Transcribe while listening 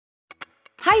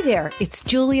Hi there, it's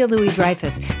Julia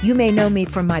Louis-Dreyfus. You may know me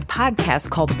from my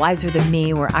podcast called Wiser Than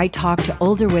Me, where I talk to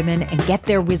older women and get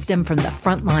their wisdom from the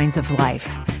front lines of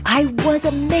life. I was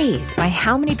amazed by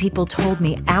how many people told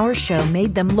me our show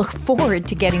made them look forward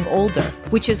to getting older,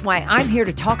 which is why I'm here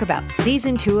to talk about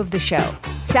season 2 of the show.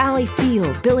 Sally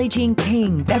Field, Billie Jean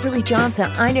King, Beverly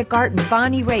Johnson, Ina Garten,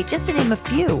 Bonnie Raitt, just to name a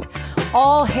few.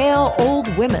 All hail old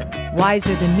women.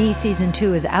 Wiser Than Me season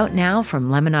 2 is out now from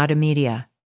Lemonada Media.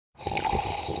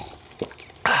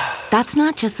 That's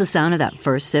not just the sound of that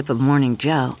first sip of Morning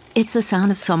Joe. It's the sound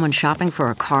of someone shopping for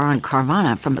a car on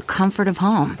Carvana from the comfort of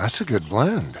home. That's a good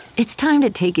blend. It's time to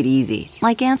take it easy,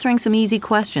 like answering some easy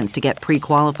questions to get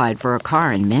pre-qualified for a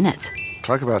car in minutes.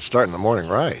 Talk about starting the morning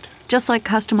right. Just like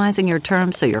customizing your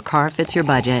terms so your car fits your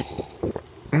budget.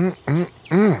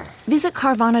 Visit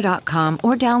Carvana.com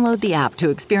or download the app to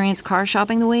experience car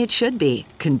shopping the way it should be.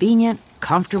 Convenient,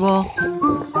 comfortable.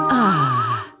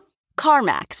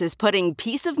 CarMax is putting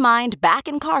peace of mind back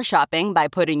in car shopping by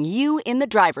putting you in the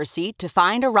driver's seat to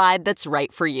find a ride that's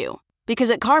right for you. Because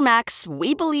at CarMax,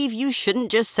 we believe you shouldn't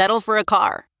just settle for a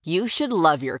car. You should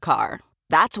love your car.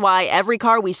 That's why every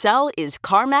car we sell is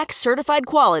CarMax certified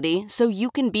quality, so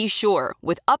you can be sure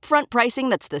with upfront pricing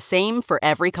that's the same for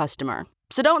every customer.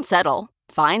 So don't settle.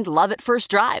 Find love at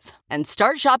first drive and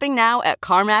start shopping now at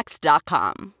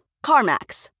CarMax.com.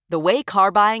 CarMax, the way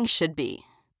car buying should be.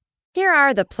 Here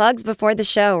are the plugs before the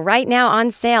show, right now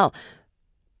on sale.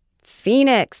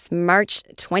 Phoenix, March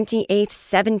 28th,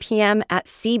 7 p.m. at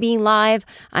CB Live.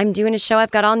 I'm doing a show.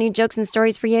 I've got all new jokes and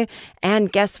stories for you. And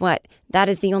guess what? That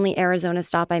is the only Arizona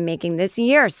stop I'm making this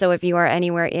year. So if you are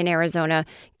anywhere in Arizona,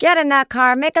 get in that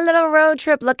car, make a little road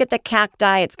trip, look at the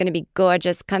cacti. It's going to be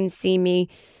gorgeous. Come see me.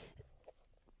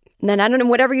 And then I don't know,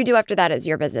 whatever you do after that is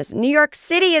your business. New York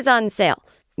City is on sale.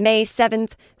 May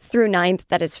 7th through 9th.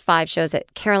 That is 5 shows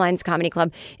at Caroline's Comedy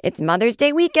Club. It's Mother's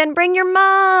Day weekend. Bring your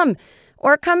mom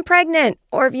or come pregnant.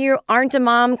 Or if you aren't a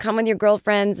mom, come with your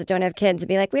girlfriends that don't have kids and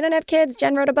be like, we don't have kids.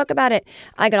 Jen wrote a book about it.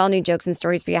 I got all new jokes and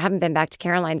stories for you. I haven't been back to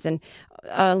Caroline's in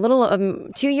a little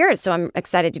 2 years, so I'm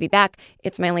excited to be back.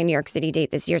 It's my only New York City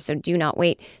date this year, so do not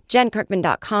wait.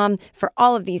 JenKirkman.com for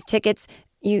all of these tickets.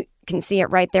 You can see it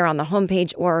right there on the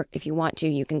homepage, or if you want to,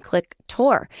 you can click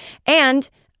tour. And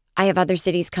I have other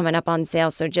cities coming up on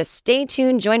sale, so just stay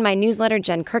tuned. Join my newsletter,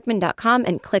 JenKirkman.com,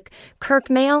 and click Kirk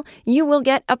Mail. You will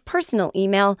get a personal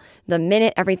email the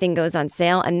minute everything goes on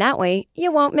sale, and that way you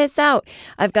won't miss out.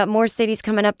 I've got more cities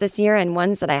coming up this year and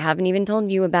ones that I haven't even told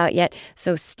you about yet,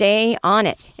 so stay on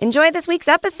it. Enjoy this week's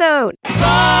episode.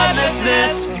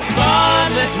 Funlessness,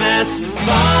 funlessness,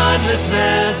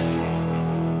 funlessness.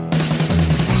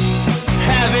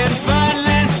 Having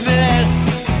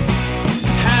funlessness.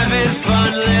 Having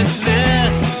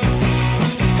funlessness,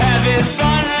 having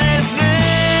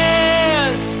funlessness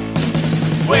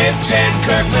with Jen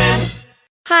Kirkman.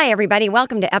 Hi, everybody.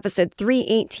 Welcome to episode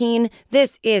 318.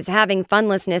 This is Having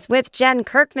Funlessness with Jen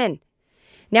Kirkman.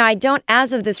 Now,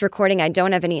 as of this recording, I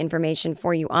don't have any information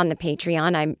for you on the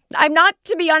Patreon. I'm not,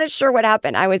 to be honest, sure what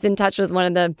happened. I was in touch with one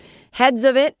of the heads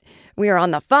of it. We were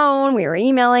on the phone, we were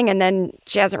emailing, and then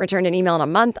she hasn't returned an email in a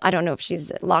month. I don't know if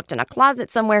she's locked in a closet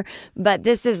somewhere, but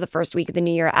this is the first week of the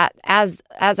new year as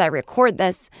I record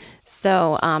this.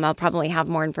 So I'll probably have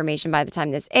more information by the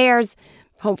time this airs.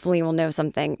 Hopefully we'll know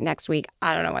something next week.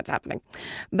 I don't know what's happening,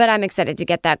 but I'm excited to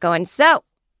get that going. So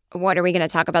what are we going to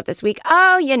talk about this week?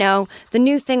 Oh, the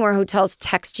new thing where hotels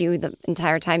text you the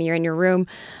entire time you're in your room.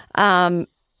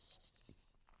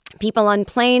 People on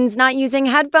planes not using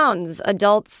headphones,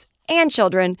 adults and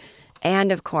children,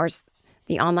 and of course,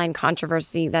 the online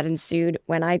controversy that ensued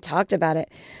when I talked about it.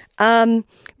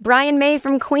 Brian May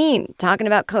from Queen talking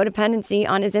about codependency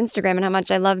on his Instagram and how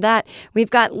much I love that.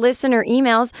 We've got listener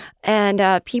emails,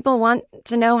 and people want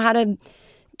to know how to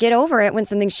get over it when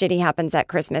something shitty happens at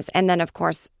Christmas. And then, of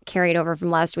course, carried over from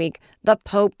last week, the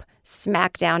Pope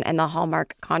smackdown and the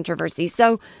Hallmark controversy.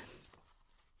 So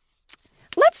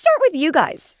let's start with you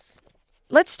guys.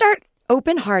 Let's start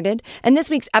open-hearted, and this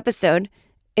week's episode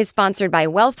is sponsored by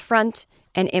Wealthfront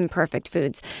and Imperfect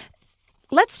Foods.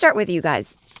 Let's start with you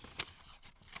guys.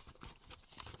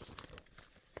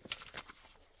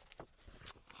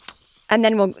 And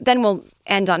then we'll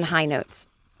end on high notes,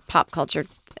 pop culture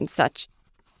and such.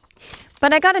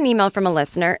 But I got an email from a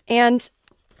listener, and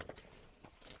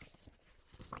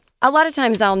a lot of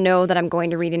times I'll know that I'm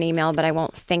going to read an email, but I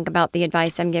won't think about the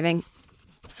advice I'm giving,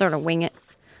 sort of wing it.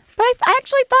 But I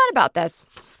actually thought about this.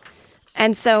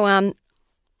 And so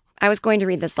I was going to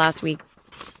read this last week,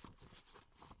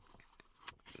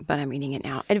 but I'm reading it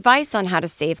now. Advice on how to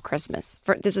save Christmas.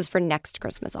 This is for next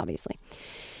Christmas, obviously.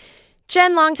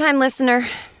 Jen, longtime listener.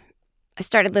 I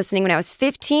started listening when I was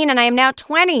 15 and I am now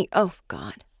 20. Oh,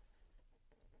 God.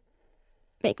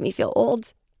 Make me feel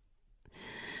old.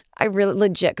 I really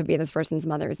legit could be this person's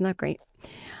mother. Isn't that great?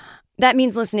 That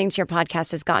means listening to your podcast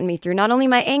has gotten me through not only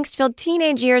my angst-filled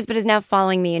teenage years, but is now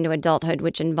following me into adulthood,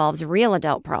 which involves real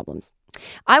adult problems.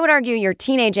 I would argue your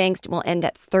teenage angst will end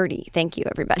at 30. Thank you,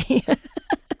 everybody.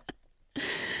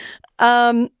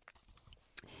 I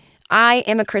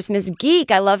am a Christmas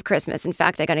geek. I love Christmas. In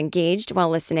fact, I got engaged while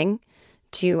listening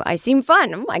to I Seem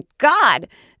Fun. Oh, my God.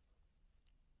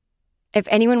 If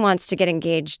anyone wants to get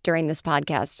engaged during this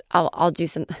podcast, I'll do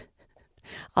some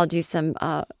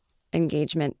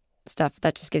engagement stuff.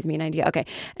 That just gives me an idea. Okay.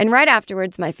 And right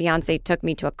afterwards, my fiance took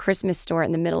me to a Christmas store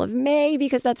in the middle of May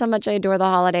because that's how much I adore the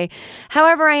holiday.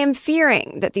 However, I am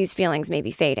fearing that these feelings may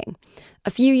be fading. A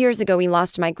few years ago, we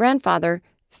lost my grandfather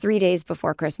 3 days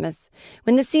before Christmas.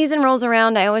 When the season rolls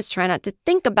around, I always try not to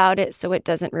think about it so it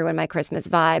doesn't ruin my Christmas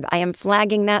vibe. I am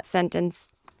flagging that sentence.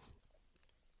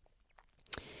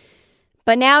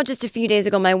 But now, just a few days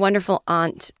ago, my wonderful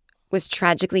aunt was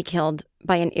tragically killed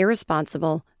by an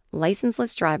irresponsible,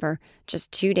 licenseless driver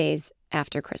just 2 days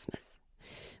after Christmas.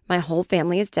 My whole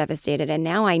family is devastated, and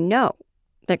now I know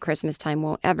that Christmas time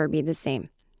won't ever be the same.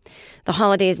 The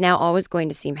holiday is now always going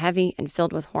to seem heavy and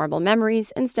filled with horrible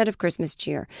memories instead of Christmas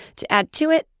cheer. To add to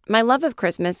it, my love of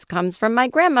Christmas comes from my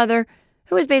grandmother,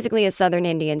 who is basically a Southern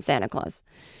Indian Santa Claus.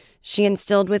 She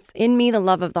instilled within me the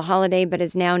love of the holiday, but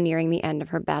is now nearing the end of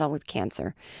her battle with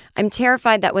cancer. I'm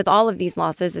terrified that with all of these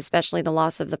losses, especially the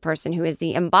loss of the person who is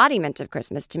the embodiment of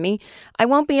Christmas to me, I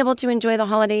won't be able to enjoy the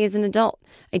holiday as an adult.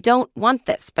 I don't want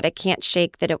this, but I can't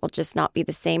shake that it will just not be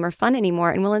the same or fun anymore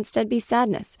and will instead be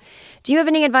sadness. Do you have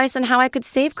any advice on how I could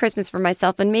save Christmas for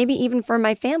myself and maybe even for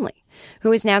my family,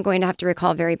 who is now going to have to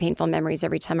recall very painful memories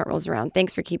every time it rolls around?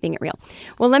 Thanks for keeping it real.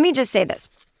 Well, let me just say this,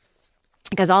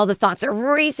 because all the thoughts are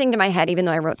racing to my head, even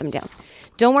though I wrote them down.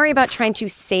 Don't worry about trying to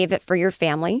save it for your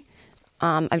family.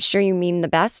 I'm sure you mean the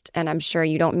best, and I'm sure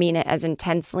you don't mean it as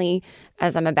intensely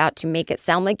as I'm about to make it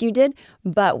sound like you did,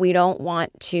 but we don't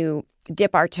want to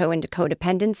dip our toe into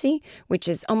codependency, which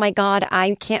is, oh my God,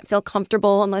 I can't feel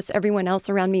comfortable unless everyone else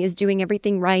around me is doing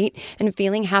everything right and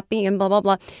feeling happy and blah, blah,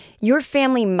 blah. Your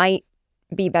family might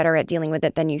be better at dealing with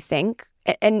it than you think.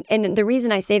 And the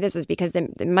reason I say this is because they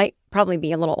might probably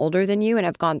be a little older than you and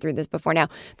have gone through this before. Now,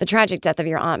 the tragic death of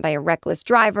your aunt by a reckless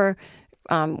driver,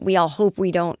 we all hope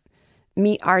we don't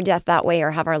meet our death that way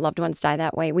or have our loved ones die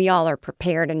that way. We all are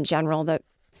prepared in general that,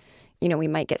 you know, we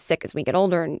might get sick as we get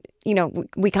older. And, you know,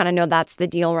 we kind of know that's the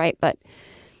deal, right? But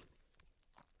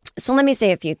so let me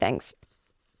say a few things.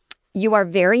 You are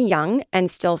very young and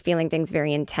still feeling things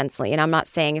very intensely. And I'm not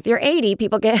saying if you're 80,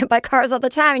 people get hit by cars all the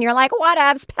time and you're like,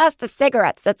 whatevs, pass the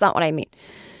cigarettes. That's not what I mean.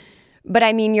 But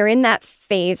I mean, you're in that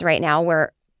phase right now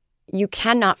where you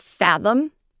cannot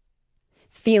fathom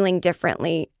feeling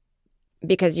differently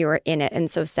because you were in it and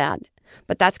so sad.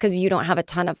 But that's because you don't have a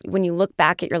ton of, when you look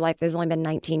back at your life, there's only been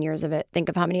 19 years of it. Think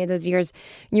of how many of those years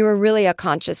you were really a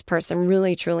conscious person,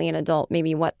 really, truly an adult,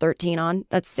 maybe 13 on?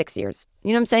 That's 6 years.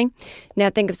 You know what I'm saying? Now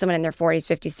think of someone in their 40s,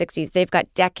 50s, 60s. They've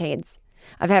got decades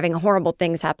of having horrible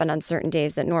things happen on certain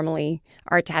days that normally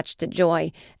are attached to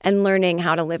joy and learning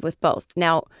how to live with both.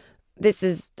 Now, this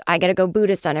is, I got to go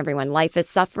Buddhist on everyone. Life is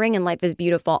suffering and life is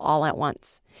beautiful all at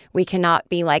once. We cannot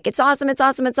be like, it's awesome, it's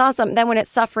awesome, it's awesome. Then when it's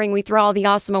suffering, we throw all the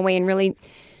awesome away and really,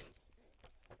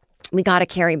 we got to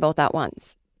carry both at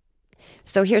once.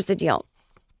 So here's the deal.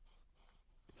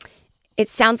 It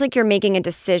sounds like you're making a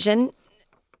decision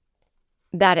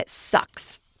that it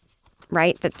sucks,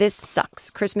 right? That this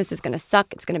sucks. Christmas is going to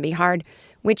suck. It's going to be hard,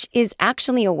 which is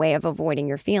actually a way of avoiding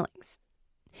your feelings.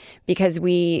 Because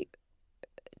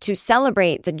to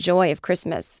celebrate the joy of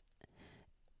Christmas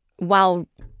while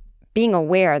being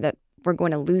aware that we're going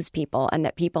to lose people and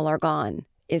that people are gone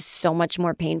is so much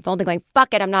more painful than going,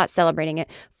 fuck it, I'm not celebrating it.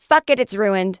 Fuck it, it's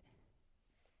ruined.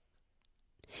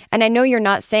 And I know you're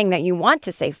not saying that you want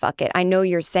to say fuck it. I know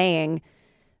you're saying,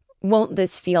 won't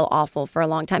this feel awful for a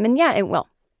long time? And yeah, it will.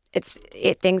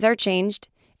 Things are changed.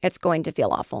 It's going to feel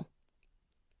awful.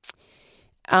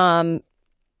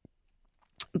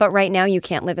 But right now, you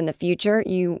can't live in the future.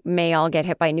 You may all get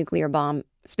hit by a nuclear bomb,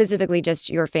 specifically just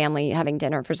your family having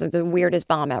dinner for the weirdest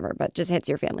bomb ever, but just hits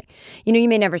your family. You know, you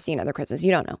may never see another Christmas.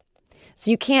 You don't know.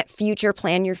 So you can't future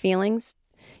plan your feelings.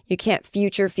 You can't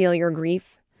future feel your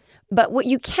grief. But what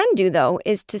you can do, though,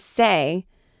 is to say,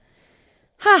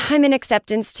 I'm in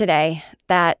acceptance today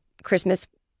that Christmas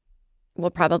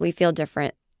will probably feel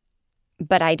different,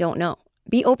 but I don't know.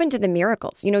 Be open to the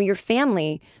miracles. You know, your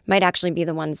family might actually be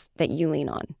the ones that you lean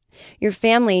on. Your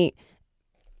family,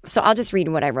 so I'll just read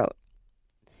what I wrote.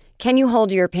 Can you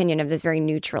hold your opinion of this very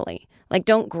neutrally? Like,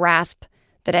 don't grasp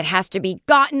that it has to be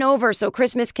gotten over so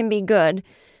Christmas can be good.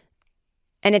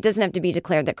 And it doesn't have to be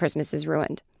declared that Christmas is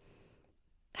ruined.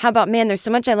 How about, man, there's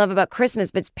so much I love about Christmas,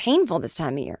 but it's painful this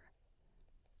time of year.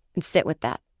 And sit with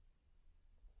that.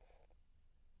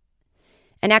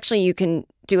 And actually, you can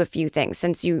do a few things.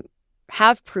 Since you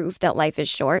have proof that life is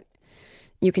short,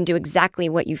 you can do exactly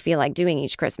what you feel like doing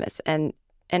each Christmas. And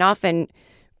often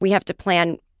we have to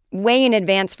plan way in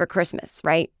advance for Christmas,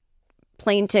 right?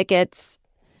 Plane tickets,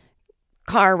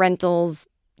 car rentals,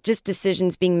 just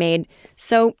decisions being made.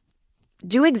 So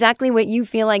do exactly what you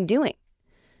feel like doing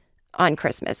on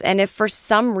Christmas. And if for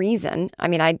some reason, I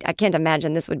mean, I can't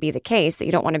imagine this would be the case, that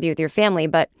you don't want to be with your family,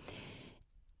 but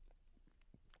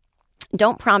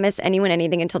don't promise anyone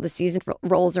anything until the season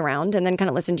rolls around, and then kind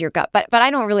of listen to your gut. But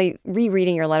I don't really,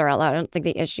 rereading your letter out loud, I don't think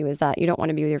the issue is that you don't want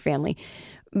to be with your family.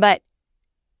 But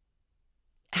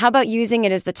how about using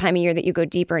it as the time of year that you go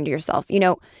deeper into yourself? You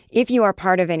know, if you are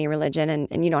part of any religion,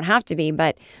 and you don't have to be,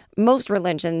 but most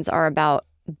religions are about,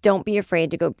 don't be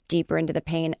afraid to go deeper into the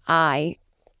pain. I,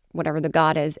 whatever the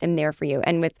God is, am there for you.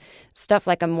 And with stuff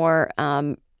like a more,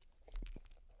 a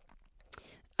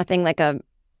thing like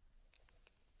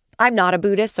I'm not a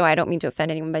Buddhist, so I don't mean to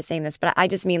offend anyone by saying this, but I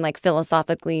just mean like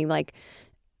philosophically, like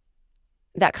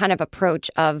that kind of approach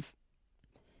of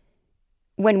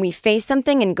when we face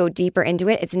something and go deeper into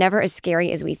it, it's never as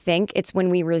scary as we think. It's when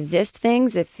we resist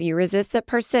things. If you resist, it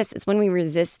persists. It's when we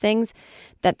resist things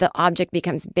that the object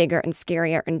becomes bigger and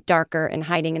scarier and darker and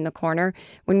hiding in the corner.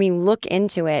 When we look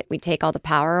into it, we take all the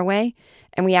power away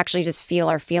and we actually just feel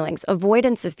our feelings.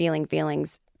 Avoidance of feeling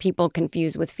feelings, people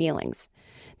confuse with feelings.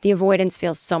 The avoidance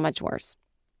feels so much worse.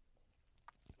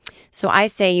 So I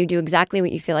say you do exactly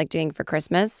what you feel like doing for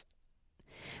Christmas.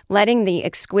 Letting the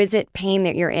exquisite pain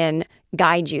that you're in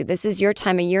guide you. This is your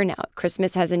time of year now.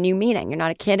 Christmas has a new meaning. You're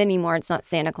not a kid anymore. It's not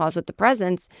Santa Claus with the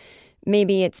presents.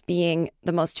 Maybe it's being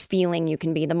the most feeling you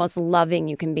can be, the most loving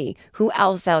you can be. Who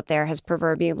else out there has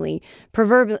proverbially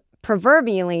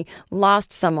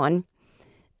lost someone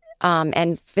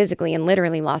and physically and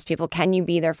literally lost people? Can you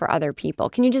be there for other people?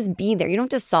 Can you just be there? You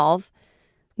don't just solve.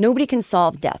 Nobody can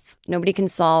solve death. Nobody can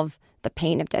solve the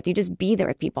pain of death. You just be there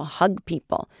with people, hug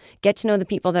people, get to know the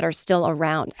people that are still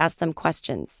around, ask them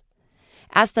questions.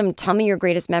 Ask them, tell me your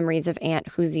greatest memories of Aunt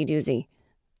Whoosie Doozy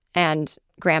and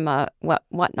Grandma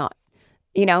whatnot.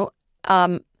 You know,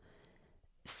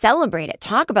 celebrate it.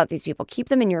 Talk about these people. Keep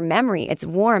them in your memory. It's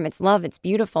warm. It's love. It's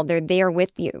beautiful. They're there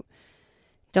with you.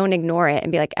 Don't ignore it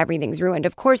and be like, everything's ruined.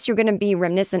 Of course, you're going to be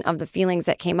reminiscent of the feelings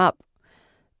that came up,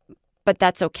 but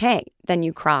that's okay. Then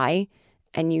you cry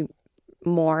and you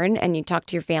mourn and you talk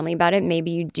to your family about it. Maybe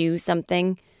you do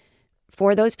something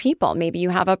for those people. Maybe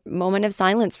you have a moment of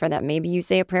silence for them. Maybe you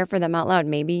say a prayer for them out loud.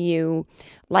 Maybe you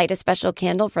light a special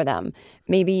candle for them.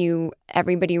 Maybe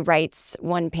everybody writes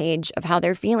one page of how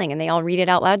they're feeling and they all read it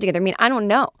out loud together. I mean, I don't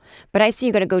know, but I see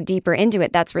you got to go deeper into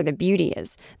it. That's where the beauty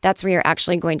is. That's where you're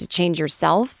actually going to change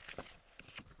yourself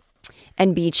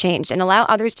and be changed and allow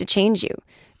others to change you.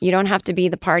 You don't have to be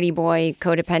the party boy,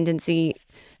 codependency,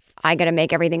 I got to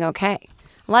make everything okay.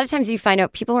 A lot of times you find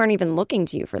out people aren't even looking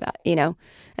to you for that, you know?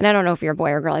 And I don't know if you're a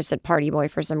boy or girl. I said party boy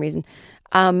for some reason.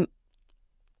 But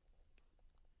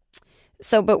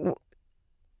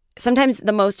sometimes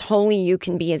the most holy you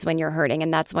can be is when you're hurting,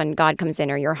 and that's when God comes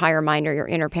in, or your higher mind, or your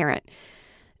inner parent.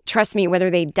 Trust me, whether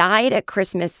they died at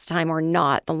Christmas time or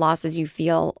not, the losses you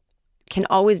feel can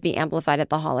always be amplified at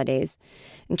the holidays.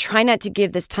 And try not to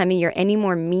give this time of year any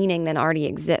more meaning than already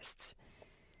exists.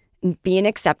 Be in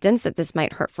acceptance that this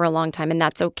might hurt for a long time, and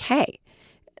that's okay.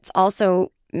 It's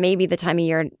also maybe the time of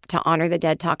year to honor the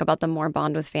dead, talk about them more,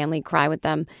 bond with family, cry with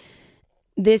them.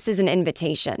 This is an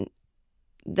invitation.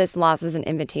 This loss is an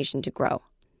invitation to grow.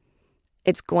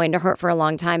 It's going to hurt for a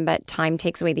long time, but time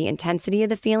takes away the intensity of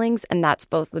the feelings, and that's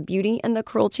both the beauty and the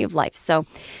cruelty of life. So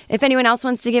if anyone else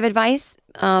wants to give advice,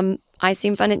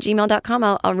 iseemfun@gmail.com.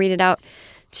 I'll read it out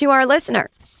to our listener.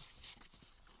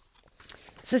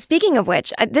 So speaking of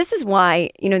which, this is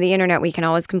why, you know, the internet, we can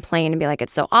always complain and be like,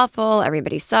 it's so awful,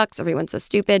 everybody sucks, everyone's so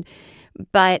stupid.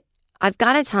 But I've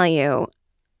got to tell you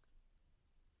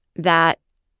that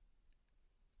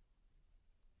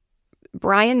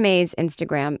Brian May's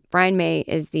Instagram, Brian May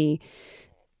is the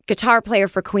guitar player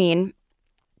for Queen.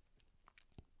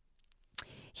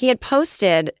 He had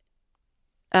posted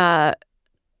on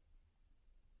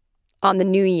the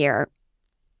New Year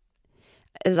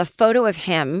is a photo of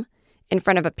him in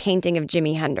front of a painting of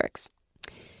Jimi Hendrix.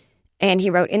 And he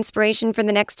wrote, inspiration for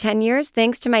the next 10 years,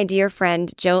 thanks to my dear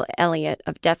friend Joe Elliott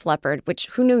of Def Leppard, which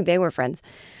who knew they were friends.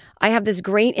 I have this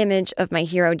great image of my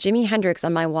hero, Jimi Hendrix,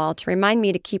 on my wall to remind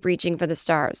me to keep reaching for the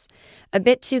stars. A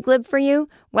bit too glib for you?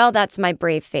 Well, that's my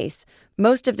brave face.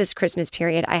 Most of this Christmas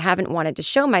period, I haven't wanted to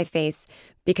show my face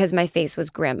because my face was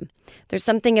grim. There's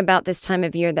something about this time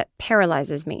of year that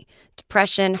paralyzes me.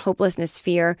 Depression, hopelessness,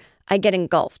 fear. I get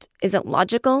engulfed. Is it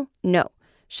logical? No.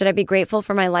 Should I be grateful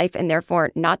for my life and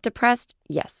therefore not depressed?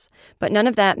 Yes. But none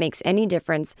of that makes any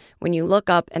difference when you look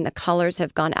up and the colors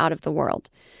have gone out of the world.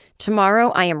 Tomorrow,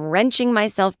 I am wrenching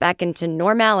myself back into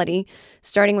normality,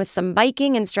 starting with some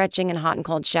biking and stretching and hot and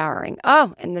cold showering.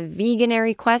 Oh, and the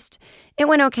veganary quest, it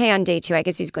went okay on day 2. I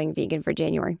guess he's going vegan for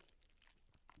January.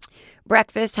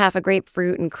 Breakfast, half a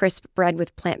grapefruit and crisp bread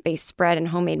with plant-based spread and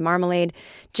homemade marmalade.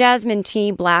 Jasmine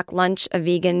tea, black lunch, a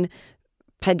vegan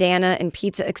Padana and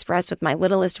Pizza Express with my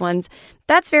littlest ones.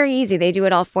 That's very easy. They do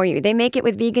it all for you. They make it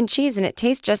with vegan cheese and it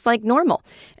tastes just like normal.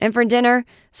 And for dinner,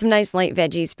 some nice light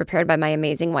veggies prepared by my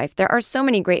amazing wife. There are so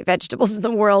many great vegetables in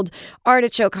the world.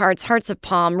 Artichoke hearts, hearts of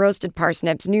palm, roasted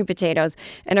parsnips, new potatoes,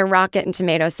 and a rocket and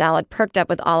tomato salad perked up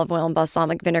with olive oil and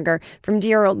balsamic vinegar from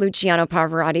dear old Luciano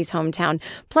Pavarotti's hometown.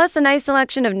 Plus a nice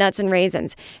selection of nuts and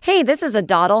raisins. Hey, this is a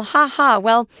dawdle. Ha ha.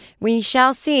 Well, we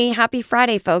shall see. Happy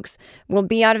Friday, folks. We'll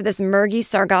be out of this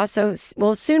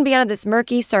We'll soon be out of this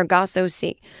murky Sargasso Sea.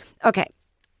 Okay.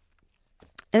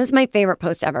 This is my favorite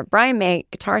post ever. Brian May,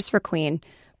 guitarist for Queen.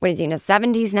 What is he, in his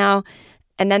 70s now?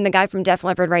 And then the guy from Def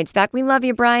Leppard writes back, "We love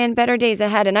you, Brian. Better days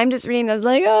ahead." And I'm just reading this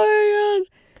like, oh my God.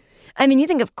 I mean, you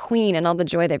think of Queen and all the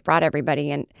joy they've brought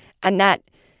everybody and that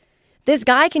this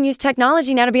guy can use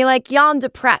technology now to be like, y'all, I'm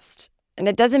depressed. And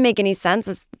it doesn't make any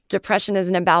sense. Depression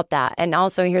isn't about that. And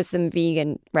also here's some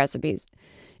vegan recipes.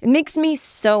 It makes me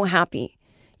so happy.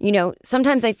 You know,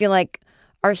 sometimes I feel like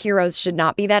our heroes should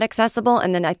not be that accessible.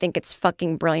 And then I think it's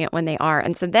fucking brilliant when they are.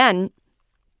 And so then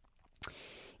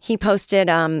he posted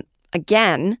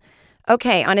again,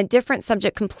 okay, on a different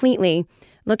subject completely,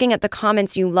 looking at the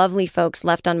comments you lovely folks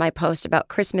left on my post about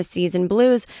Christmas season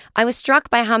blues, I was struck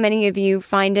by how many of you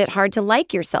find it hard to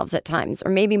like yourselves at times,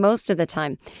 or maybe most of the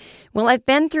time. Well, I've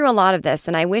been through a lot of this,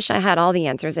 and I wish I had all the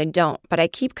answers. I don't, but I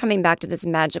keep coming back to this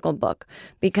magical book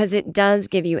because it does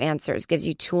give you answers, gives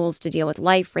you tools to deal with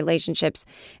life, relationships,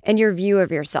 and your view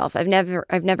of yourself. I've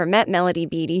never met Melody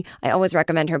Beattie. I always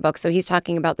recommend her book. So he's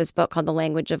talking about this book called The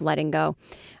Language of Letting Go.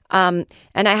 And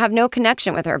I have no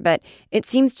connection with her, but it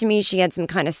seems to me she had some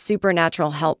kind of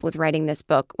supernatural help with writing this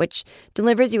book, which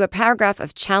delivers you a paragraph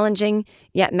of challenging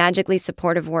yet magically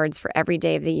supportive words for every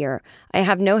day of the year. I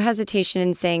have no hesitation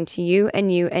in saying to you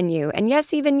and you and you, and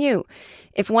yes, even you,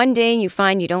 if one day you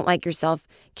find you don't like yourself,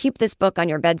 keep this book on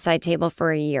your bedside table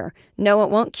for a year. No, it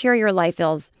won't cure your life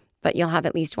ills, but you'll have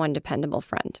at least one dependable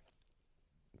friend.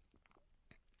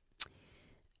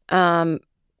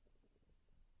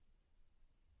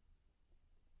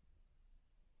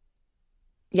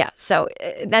 Yeah, so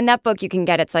then that book you can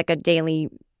get, it's like a daily,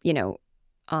 devotional,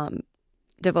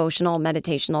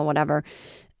 meditational, whatever.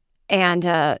 And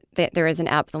there is an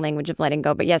app, The Language of Letting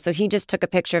Go. But yeah, so he just took a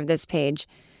picture of this page.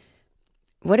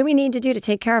 What do we need to do to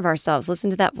take care of ourselves? Listen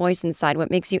to that voice inside. What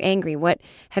makes you angry? What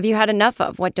have you had enough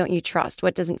of? What don't you trust?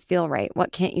 What doesn't feel right?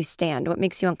 What can't you stand? What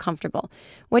makes you uncomfortable?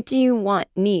 What do you want,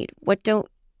 need? What don't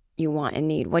you want and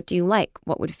need? What do you like?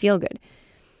 What would feel good?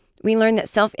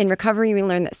 In recovery, we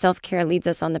learn that self-care leads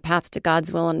us on the path to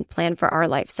God's will and plan for our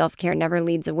life. Self-care never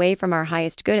leads away from our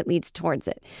highest good. It leads towards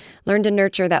it. Learn to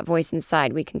nurture that voice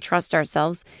inside. We can trust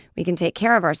ourselves. We can take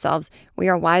care of ourselves. We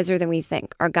are wiser than we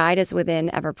think. Our guide is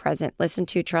within, ever present. Listen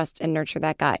to, trust, and nurture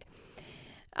that guide.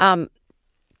 I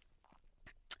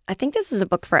think this is a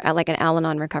book for like an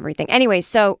Al-Anon recovery thing. Anyway,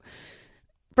 so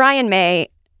Brian May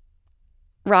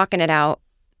rocking it out,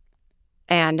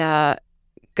 and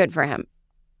good for him.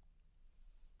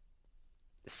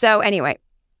 So anyway,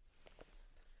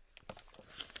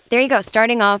 there you go.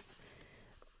 Starting off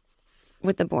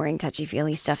with the boring,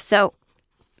 touchy-feely stuff. So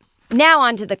now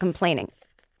on to the complaining.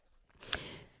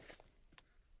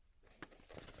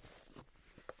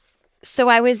 So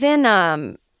I was in,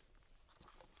 as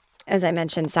I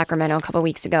mentioned, Sacramento a couple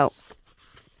weeks ago.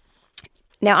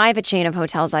 Now I have a chain of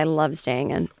hotels I love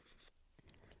staying in.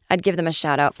 I'd give them a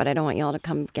shout out, but I don't want y'all to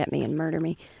come get me and murder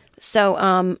me.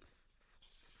 So,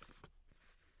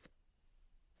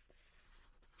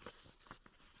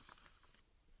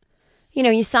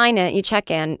 you sign it, you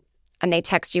check in, and they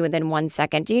text you within 1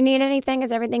 second. Do you need anything?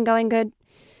 Is everything going good?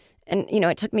 And,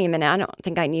 it took me a minute. I don't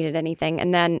think I needed anything.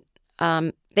 And then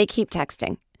they keep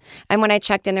texting. And when I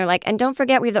checked in, they're like, and don't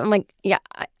forget, I'm like, yeah,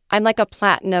 I'm like a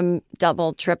platinum,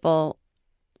 double, triple,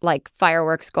 like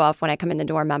fireworks go off when I come in the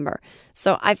door member.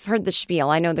 So I've heard the spiel.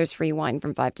 I know there's free wine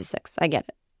from 5 to 6. I get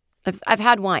it. I've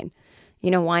had wine.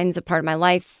 Wine's a part of my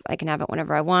life. I can have it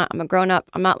whenever I want. I'm a grown up.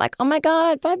 I'm not like, oh my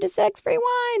God, 5 to 6 free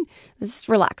wine. Just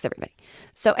relax, everybody.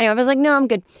 So anyway, I was like, no, I'm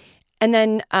good. And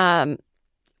then,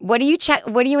 what are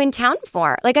you in town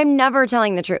for? Like, I'm never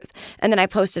telling the truth. And then I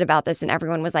posted about this and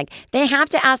everyone was like, they have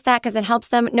to ask that because it helps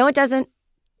them. No, it doesn't.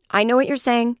 I know what you're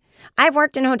saying. I've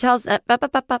worked in hotels.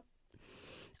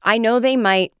 I know they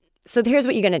might. So here's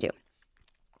what you're going to do.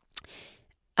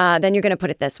 Then you're going to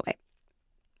put it this way.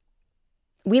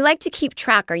 We like to keep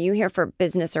track. Are you here for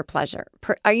business or pleasure?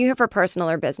 Are you here for personal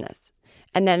or business?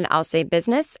 And then I'll say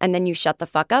business, and then you shut the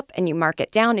fuck up and you mark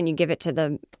it down and you give it to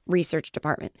the research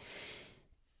department.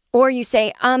 Or you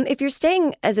say, if you're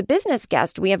staying as a business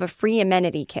guest, we have a free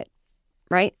amenity kit,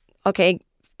 right? Okay,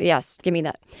 yes, give me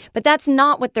that. But that's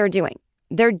not what they're doing.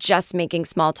 They're just making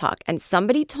small talk. And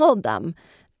somebody told them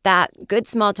that good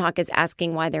small talk is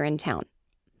asking why they're in town.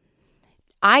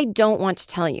 I don't want to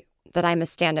tell you that I'm a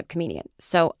stand-up comedian.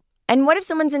 So, and what if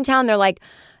someone's in town, they're like,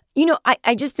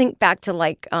 I just think back to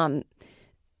like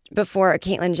before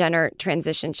Caitlyn Jenner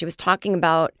transitioned, she was talking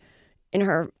about in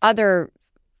her other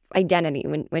identity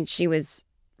when she was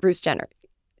Bruce Jenner,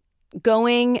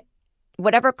 going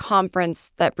whatever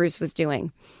conference that Bruce was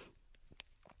doing,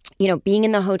 being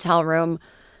in the hotel room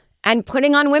and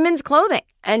putting on women's clothing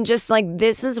and just like,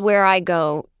 this is where I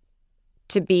go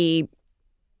to be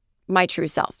my true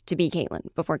self, to be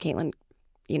Caitlyn before Caitlyn,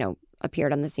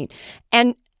 appeared on the scene.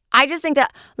 And I just think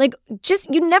that like,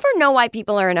 you never know why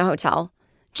people are in a hotel.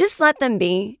 Just let them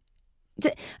be.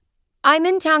 I'm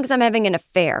in town because I'm having an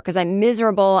affair, because I'm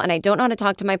miserable and I don't know how to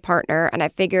talk to my partner. And I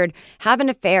figured, have an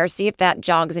affair, see if that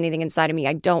jogs anything inside of me.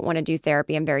 I don't want to do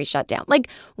therapy. I'm very shut down. Like,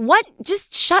 what?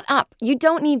 Just shut up. You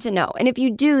don't need to know. And if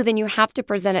you do, then you have to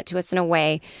present it to us in a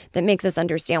way that makes us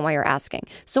understand why you're asking.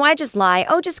 So I just lie.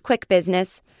 Oh, just quick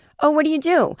business. Oh, what do you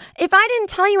do? If I didn't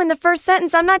tell you in the first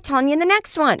sentence, I'm not telling you in the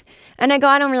next one. And I go,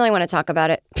 I don't really want to talk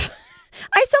about it.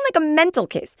 I sound like a mental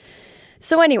case.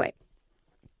 So anyway.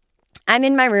 I'm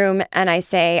in my room and I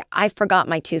say, I forgot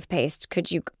my toothpaste.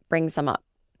 Could you bring some up?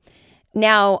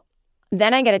 Now,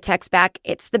 then I get a text back.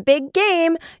 It's the big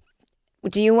game.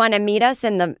 Do you want to meet us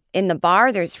in the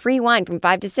bar? There's free wine from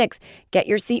 5 to 6. Get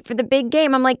your seat for the big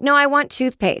game. I'm like, no, I want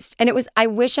toothpaste. And I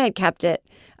wish I had kept it.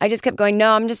 I just kept going,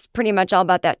 no, I'm just pretty much all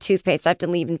about that toothpaste. I have to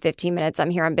leave in 15 minutes. I'm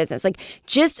here on business. Like,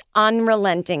 just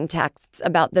unrelenting texts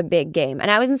about the big game. And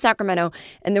I was in Sacramento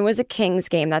and there was a Kings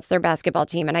game. That's their basketball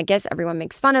team. And I guess everyone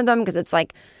makes fun of them because it's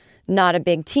like not a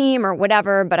big team or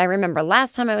whatever. But I remember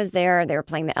last time I was there, they were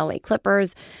playing the LA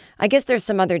Clippers. I guess there's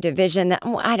some other division that,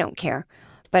 I don't care.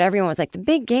 But everyone was like, the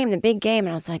big game. And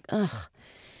I was like, ugh,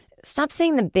 stop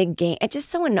saying the big game. It's just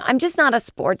so annoying. I'm just not a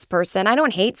sports person. I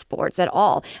don't hate sports at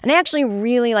all. And I actually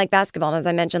really like basketball. And as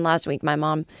I mentioned last week, my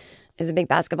mom is a big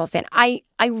basketball fan. I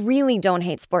really don't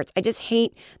hate sports. I just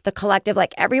hate the collective,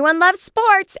 like, everyone loves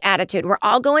sports attitude. We're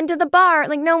all going to the bar.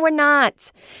 Like, no, we're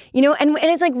not. And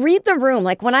it's like, read the room.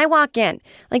 Like, when I walk in,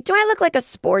 like, do I look like a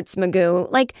sports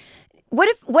magoo? Like, what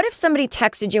if somebody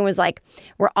texted you and was like,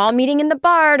 we're all meeting in the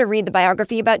bar to read the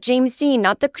biography about James Dean,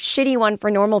 not the shitty one for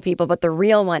normal people, but the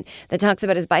real one that talks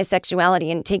about his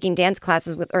bisexuality and taking dance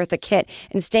classes with Eartha Kitt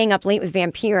and staying up late with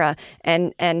Vampira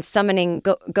and summoning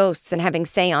ghosts and having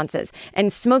seances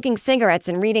and smoking cigarettes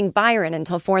and reading Byron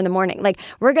until 4 a.m. Like,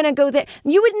 we're going to go there.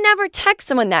 You would never text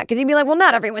someone that because you'd be like, well,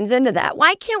 not everyone's into that.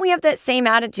 Why can't we have that same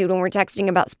attitude when we're texting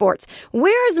about sports?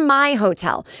 Where's my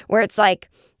hotel where it's like,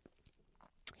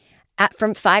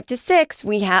 from 5 to 6,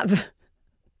 we have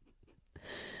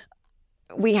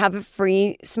a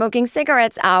free smoking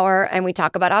cigarettes hour and we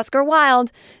talk about Oscar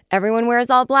Wilde. Everyone wears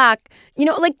all black.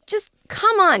 Like, just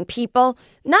come on, people.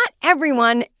 Not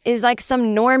everyone is like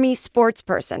some normie sports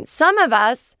person. Some of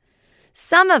us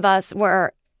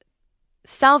were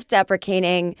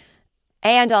self-deprecating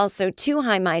and also too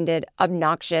high-minded,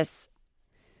 obnoxious,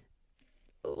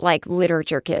 like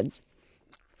literature kids.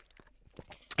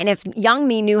 And if young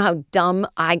me knew how dumb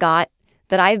I got,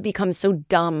 that I've become so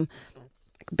dumb,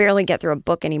 I can barely get through a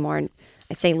book anymore. And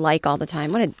I say like all the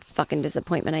time. What a fucking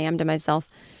disappointment I am to myself.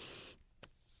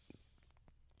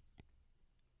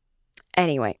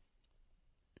 Anyway,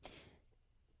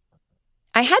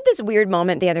 I had this weird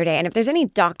moment the other day. And if there's any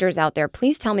doctors out there,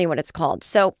 please tell me what it's called.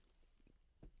 So,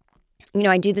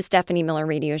 I do the Stephanie Miller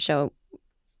radio show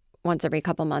once every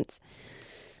couple months.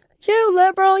 You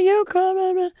liberal, you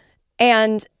come.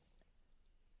 And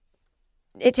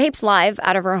it tapes live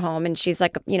out of her home. And she's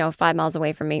like, 5 miles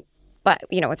away from me. But,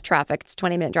 with traffic, it's a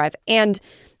 20-minute drive. And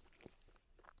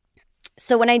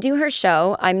so when I do her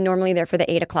show, I'm normally there for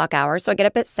the 8 o'clock hour. So I get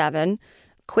up at 7,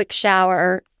 quick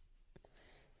shower,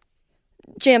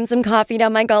 jam some coffee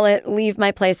down my gullet, leave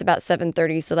my place about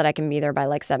 7:30 so that I can be there by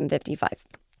like 7:55.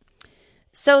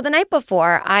 So the night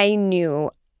before, I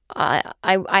knew I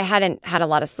hadn't had a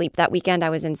lot of sleep that weekend. I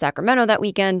was in Sacramento that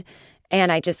weekend,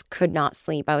 and I just could not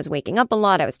sleep. I was waking up a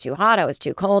lot. I was too hot. I was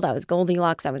too cold. I was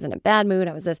Goldilocks. I was in a bad mood.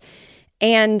 I was this.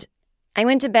 And I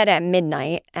went to bed at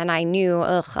midnight, and I knew,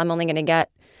 I'm only going to get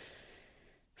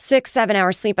 6-7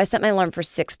 hours sleep. I set my alarm for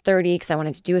 6:30 because I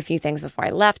wanted to do a few things before I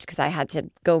left because I had to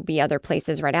go be other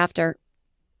places right after.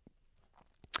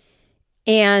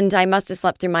 And I must have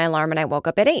slept through my alarm, and I woke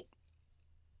up at 8.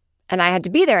 And I had to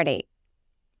be there at 8.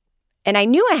 And I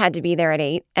knew I had to be there at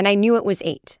 8, and I knew it was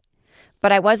 8.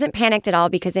 But I wasn't panicked at all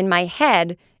because in my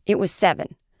head, it was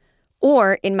 7.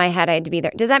 Or in my head, I had to be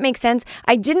there. Does that make sense?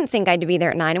 I didn't think I had to be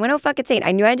there at 9. I went, oh, fuck, it's 8.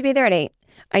 I knew I had to be there at 8.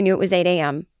 I knew it was 8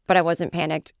 a.m., but I wasn't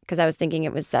panicked because I was thinking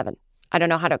it was 7. I don't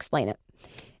know how to explain it.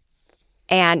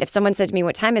 And if someone said to me,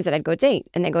 what time is it? I'd go, it's 8.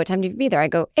 And they go, what time do you be there? I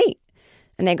go, 8.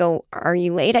 And they go, are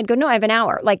you late? I'd go, no, I have an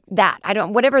hour. Like that.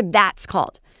 Whatever that's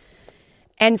called.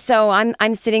 And so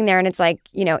I'm sitting there and it's like,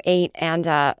 8 and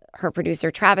her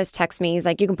producer Travis texts me. He's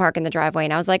like, you can park in the driveway.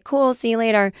 And I was like, cool, see you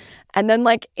later. And then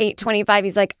like 8:25,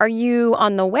 he's like, are you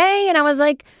on the way? And I was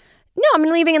like, no, I'm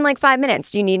leaving in like 5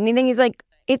 minutes. Do you need anything? He's like,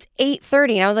 it's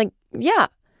 8:30. And I was like, yeah.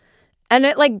 And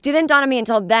it like didn't dawn on me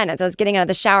until then as I was getting out of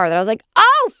the shower that I was like,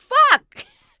 oh, fuck,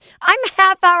 I'm a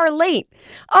half hour late.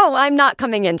 Oh, I'm not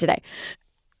coming in today.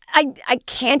 I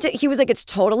can't. He was like, it's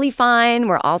totally fine.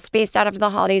 We're all spaced out after the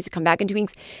holidays. Come back in 2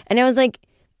 weeks. And I was like,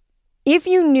 if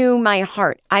you knew my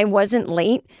heart, I wasn't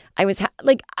late. I was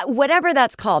like, whatever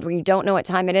that's called, where you don't know what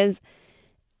time it is,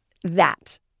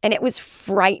 that. And it was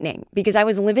frightening because I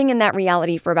was living in that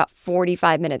reality for about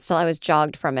 45 minutes till I was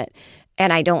jogged from it.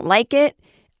 And I don't like it.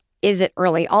 Is it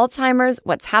early Alzheimer's?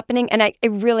 What's happening? And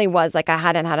it really was like I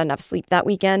hadn't had enough sleep that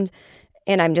weekend.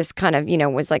 And I'm just kind of,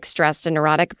 was like stressed and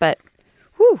neurotic, but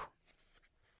whew.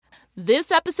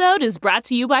 This episode is brought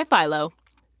to you by Philo.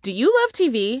 Do you love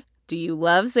TV? Do you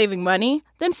love saving money?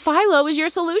 Then Philo is your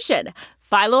solution.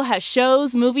 Philo has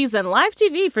shows, movies, and live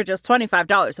TV for just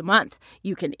 $25 a month.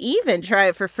 You can even try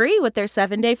it for free with their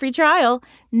 7-day free trial.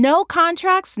 No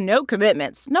contracts, no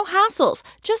commitments, no hassles.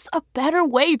 Just a better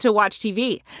way to watch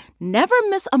TV. Never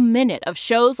miss a minute of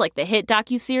shows like the hit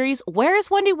docuseries Where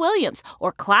is Wendy Williams?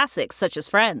 Or classics such as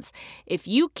Friends. If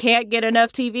you can't get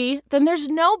enough TV, then there's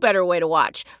no better way to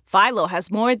watch. Philo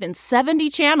has more than 70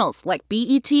 channels like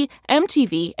BET,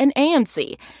 MTV, and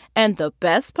AMC. And the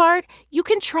best part? You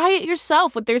can try it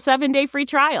yourself with their 7-day free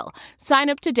trial. Sign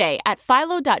up today at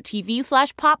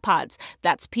philo.tv/poppods.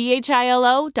 That's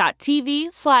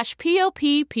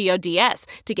philo.tv/poppods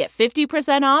to get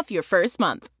 50% off your first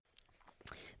month.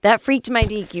 That freaked my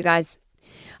deek, you guys.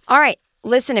 All right,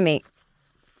 listen to me.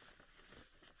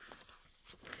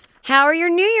 How are your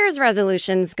New Year's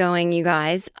resolutions going, you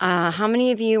guys? How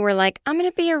many of you were like, I'm going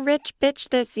to be a rich bitch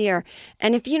this year?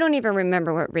 And if you don't even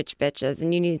remember what rich bitch is,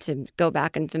 and you need to go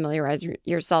back and familiarize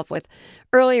yourself with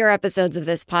earlier episodes of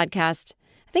this podcast.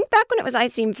 I think back when it was I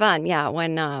Seem Fun. Yeah,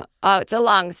 when, it's a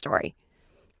long story.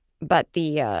 But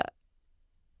the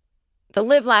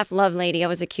Live, Laugh, Love lady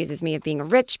always accuses me of being a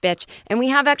rich bitch. And we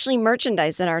have actually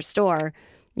merchandise in our store.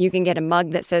 You can get a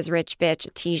mug that says rich bitch,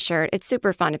 a t-shirt. It's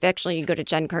super fun. If actually you go to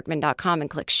JenKirkman.com and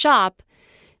click shop,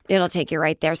 it'll take you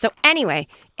right there. So anyway,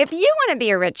 if you want to be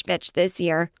a rich bitch this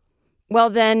year, well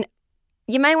then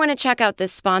you might want to check out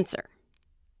this sponsor.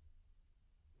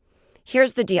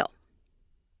 Here's the deal.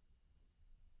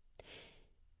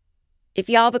 If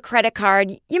you all have a credit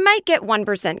card, you might get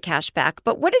 1% cash back,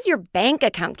 but what does your bank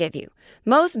account give you?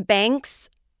 Most banks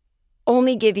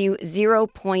only give you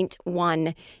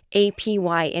 0.1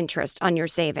 APY interest on your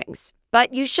savings.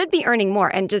 But you should be earning more.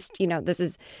 And just, this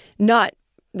is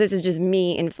just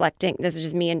me inflecting. This is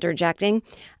just me interjecting.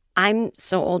 I'm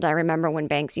so old, I remember when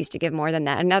banks used to give more than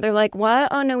that. And now they're like, what?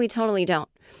 Oh, no, we totally don't.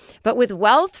 But with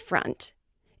Wealthfront,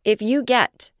 if you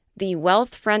get the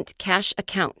Wealthfront cash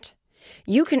account,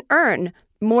 you can earn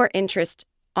more interest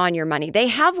on your money. They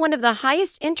have one of the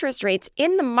highest interest rates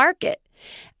in the market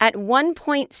at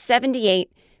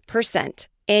 1.78%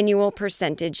 annual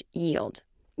percentage yield.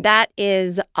 That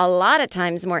is a lot of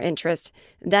times more interest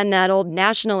than that old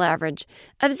national average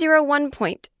of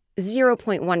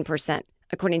 0.1%,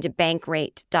 according to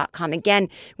bankrate.com. Again,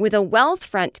 with a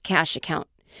Wealthfront cash account,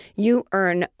 you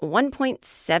earn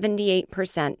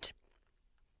 1.78%.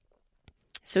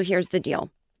 So here's the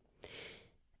deal.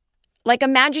 Like,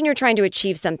 imagine you're trying to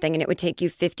achieve something and it would take you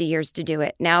 50 years to do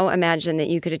it. Now imagine that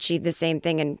you could achieve the same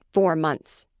thing in 4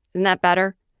 months. Isn't that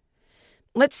better?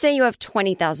 Let's say you have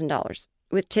 $20,000.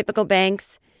 With typical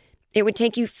banks, it would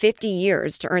take you 50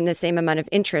 years to earn the same amount of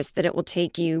interest that it will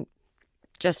take you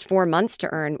just 4 months to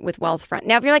earn with Wealthfront.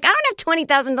 Now, if you're like, I don't have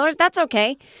 $20,000, that's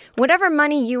okay. Whatever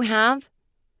money you have,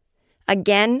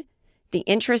 again, the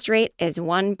interest rate is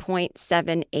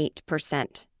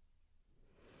 1.78%.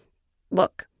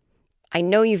 Look, I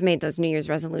know you've made those New Year's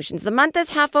resolutions. The month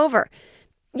is half over.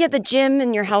 Yeah, the gym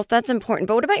and your health, that's important.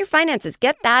 But what about your finances?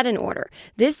 Get that in order.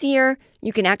 This year,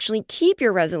 you can actually keep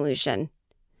your resolution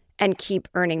and keep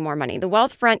earning more money. The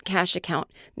Wealthfront cash account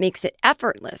makes it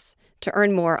effortless to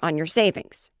earn more on your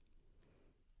savings.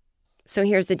 So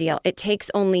here's the deal. It takes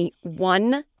only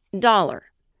 $1.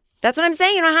 That's what I'm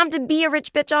saying. You don't have to be a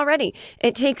rich bitch already.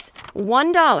 It takes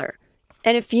 $1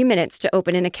 and a few minutes to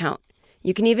open an account.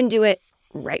 You can even do it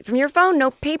right from your phone.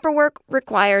 No paperwork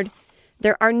required.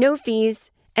 There are no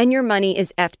fees, and your money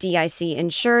is FDIC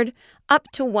insured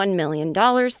up to $1 million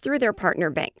through their partner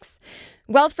banks.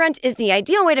 Wealthfront is the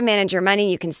ideal way to manage your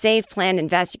money. You can save, plan,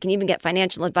 invest. You can even get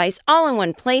financial advice all in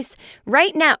one place.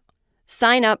 Right now,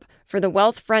 sign up for the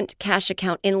Wealthfront cash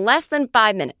account in less than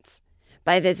 5 minutes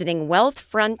by visiting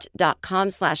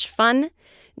wealthfront.com/fun,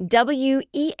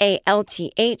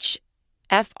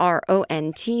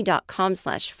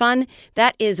 WEALTHFRONT.com/fun.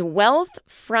 That is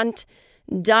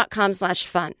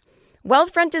wealthfront.com/fun.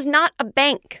 Wealthfront is not a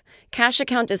bank. Cash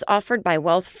account is offered by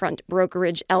Wealthfront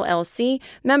Brokerage, LLC,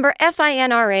 member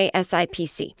FINRA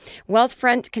SIPC.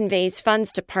 Wealthfront conveys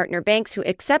funds to partner banks who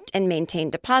accept and maintain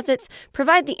deposits,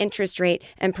 provide the interest rate,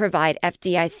 and provide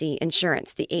FDIC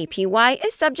insurance. The APY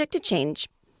is subject to change.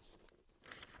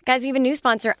 Guys, we have a new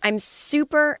sponsor. I'm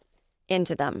super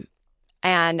into them.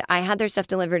 And I had their stuff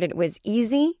delivered. It was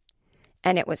easy,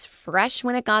 and it was fresh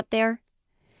when it got there.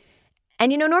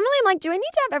 And, normally I'm like, do I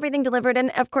need to have everything delivered? And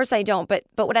of course I don't. But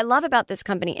what I love about this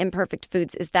company, Imperfect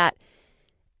Foods, is that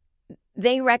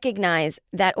they recognize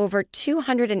that over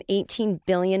 $218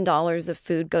 billion of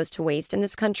food goes to waste in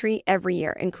this country every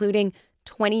year, including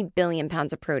 20 billion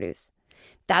pounds of produce.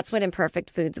 That's what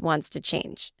Imperfect Foods wants to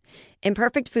change.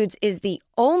 Imperfect Foods is the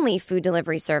only food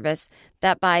delivery service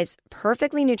that buys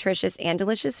perfectly nutritious and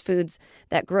delicious foods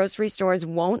that grocery stores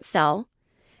won't sell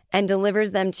and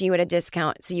delivers them to you at a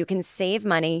discount so you can save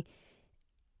money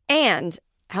and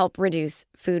help reduce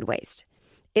food waste.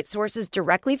 It sources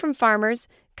directly from farmers,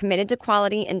 committed to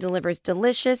quality, and delivers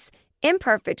delicious,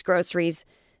 imperfect groceries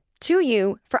to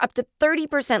you for up to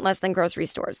 30% less than grocery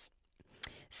stores.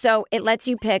 So it lets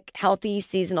you pick healthy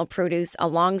seasonal produce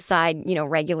alongside,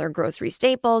 regular grocery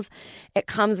staples. It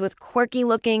comes with quirky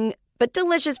looking but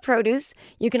delicious produce.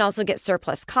 You can also get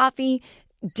surplus coffee,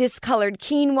 discolored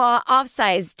quinoa,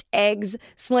 off-sized eggs,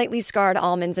 slightly scarred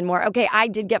almonds, and more. Okay, I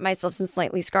did get myself some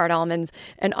slightly scarred almonds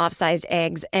and off-sized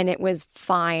eggs, and it was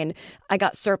fine. I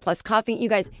got surplus coffee. You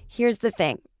guys, here's the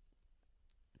thing.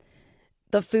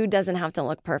 The food doesn't have to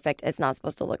look perfect. It's not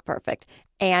supposed to look perfect.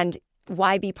 And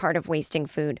why be part of wasting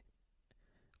food?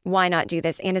 Why not do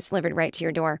this? And it's delivered right to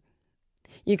your door.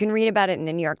 You can read about it in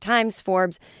the New York Times,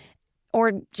 Forbes,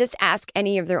 or just ask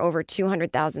any of their over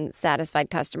 200,000 satisfied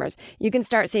customers. You can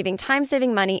start saving time,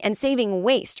 saving money, and saving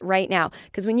waste right now.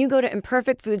 Because when you go to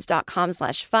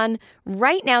imperfectfoods.com/fun,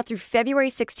 right now through February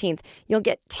 16th, you'll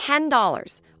get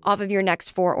 $10 off of your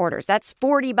next 4 orders. That's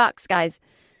 $40, guys.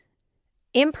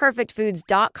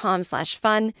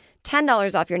 Imperfectfoods.com/fun,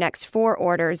 $10 off your next 4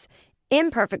 orders.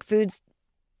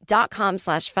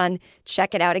 Imperfectfoods.com/fun.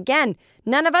 Check it out again.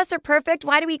 None of us are perfect.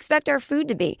 Why do we expect our food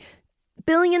to be?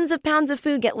 Billions of pounds of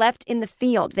food get left in the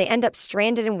field. They end up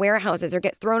stranded in warehouses or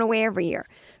get thrown away every year.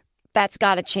 That's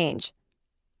got to change.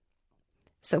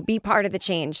 So be part of the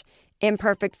change.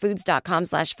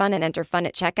 Imperfectfoods.com/fun and enter fun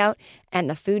at checkout. And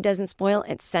the food doesn't spoil.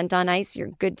 It's sent on ice. You're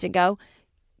good to go.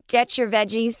 Get your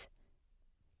veggies.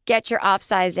 Get your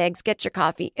off-sized eggs. Get your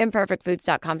coffee.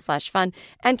 Imperfectfoods.com/fun.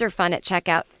 Enter fun at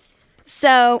checkout.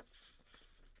 So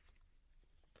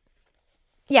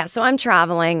I'm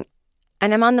traveling.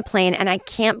 And I'm on the plane, and I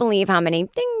can't believe how many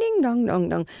ding, ding, dong, dong,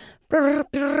 dong. Brr,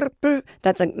 brr, brr.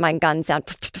 That's like my gun sound.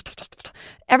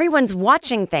 Everyone's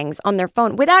watching things on their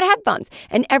phone without headphones.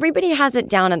 And everybody has it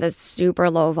down at this super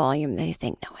low volume they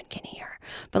think no one can hear.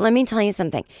 But let me tell you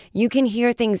something. You can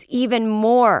hear things even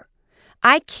more.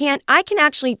 I can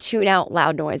actually tune out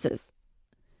loud noises.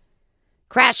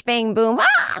 Crash, bang, boom.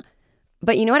 Ah!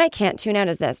 But you know what I can't tune out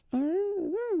is this.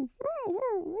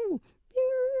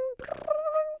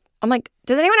 I'm like,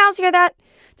 does anyone else hear that?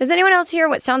 Does anyone else hear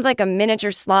what sounds like a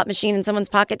miniature slot machine in someone's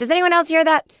pocket? Does anyone else hear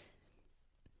that?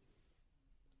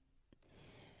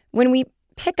 When we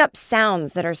pick up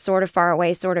sounds that are sort of far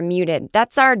away, sort of muted,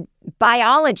 that's our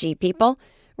biology, people.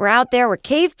 We're out there. We're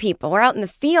cave people. We're out in the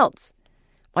fields.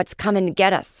 What's coming to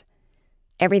get us?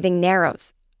 Everything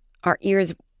narrows. Our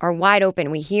ears are wide open.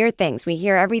 We hear things. We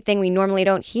hear everything we normally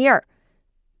don't hear.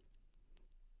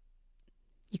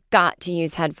 You got to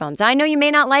use headphones. I know you may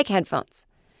not like headphones.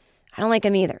 I don't like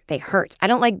them either. They hurt. I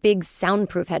don't like big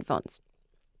soundproof headphones.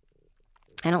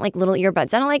 I don't like little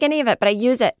earbuds. I don't like any of it, but I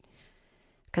use it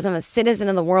because I'm a citizen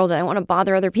of the world and I don't want to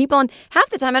bother other people. And half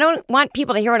the time, I don't want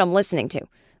people to hear what I'm listening to.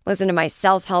 Listen to my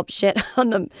self-help shit on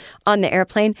the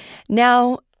airplane.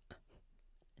 Now,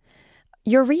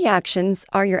 your reactions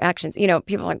are your actions. You know,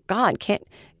 people are like, God, do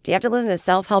you have to listen to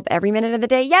self-help every minute of the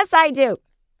day? Yes, I do.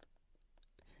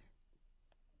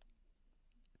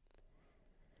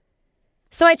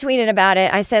 So I tweeted about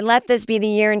it. I said, let this be the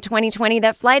year in 2020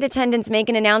 that flight attendants make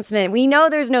an announcement. We know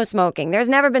there's no smoking. There's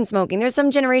never been smoking. There's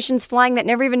some generations flying that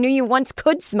never even knew you once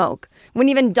could smoke.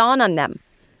 Wouldn't even dawn on them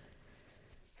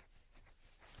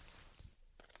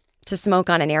to smoke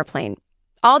on an airplane.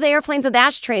 All the airplanes with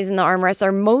ashtrays in the armrests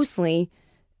are mostly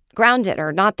grounded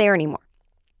or not there anymore.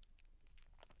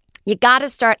 You got to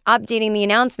start updating the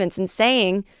announcements and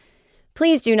saying,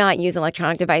 please do not use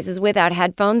electronic devices without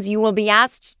headphones. You'll be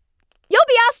asked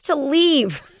to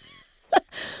leave.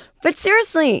 But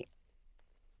seriously,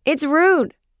 it's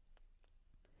rude.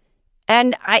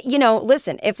 And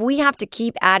listen, if we have to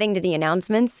keep adding to the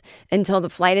announcements until the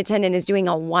flight attendant is doing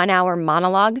a 1-hour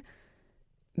monologue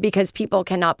because people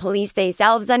cannot police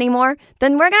themselves anymore,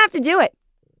 then we're going to have to do it.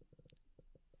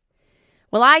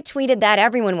 Well, I tweeted that.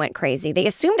 Everyone went crazy. They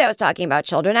assumed I was talking about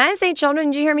children. I didn't say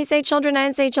children. Did you hear me say children? I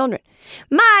didn't say children.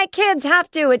 My kids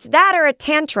have to. It's that or a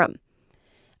tantrum.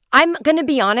 I'm going to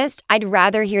be honest, I'd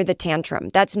rather hear the tantrum.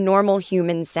 That's normal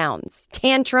human sounds.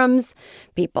 Tantrums,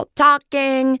 people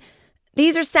talking.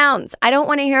 These are sounds. I don't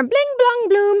want to hear bling, blong,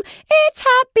 bloom. It's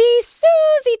happy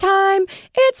Susie time.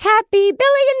 It's happy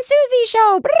Billy and Susie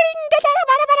show.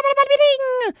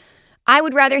 I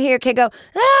would rather hear a kid go,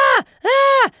 ah,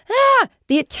 ah, ah.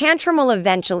 The tantrum will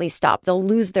eventually stop. They'll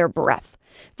lose their breath.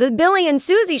 The Billy and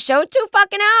Susie show, 2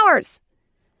 fucking hours.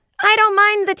 I don't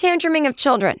mind the tantruming of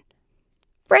children.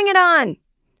 Bring it on.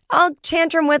 I'll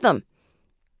tantrum with them.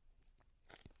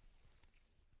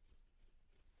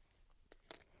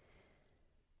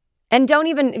 And don't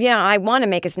even, I want to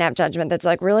make a snap judgment that's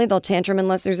like, really? They'll tantrum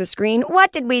unless there's a screen?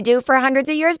 What did we do for hundreds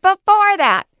of years before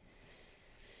that?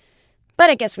 But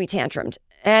I guess we tantrumed.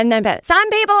 And then some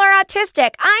people are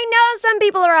autistic. I know some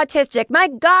people are autistic. My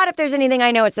God, if there's anything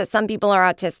I know, it's that some people are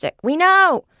autistic. We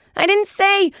know. I didn't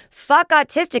say fuck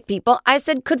autistic people. I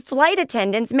said, could flight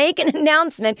attendants make an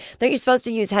announcement that you're supposed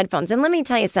to use headphones? And let me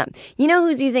tell you something. You know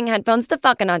who's using headphones? The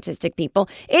fucking autistic people.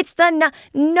 It's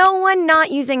no one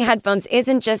not using headphones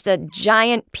isn't just a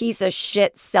giant piece of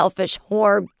shit, selfish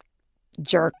whore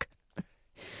jerk.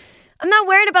 I'm not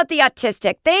worried about the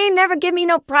autistic. They never give me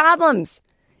no problems.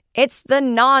 It's the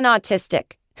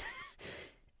non-autistic.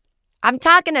 I'm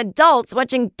talking adults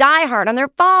watching Die Hard on their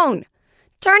phone.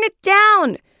 Turn it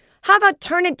down. How about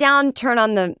turn it down, turn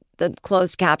on the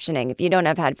closed captioning if you don't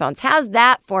have headphones? How's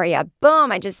that for you?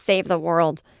 Boom, I just saved the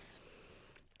world.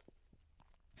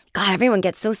 God, everyone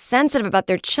gets so sensitive about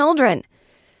their children.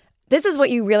 This is what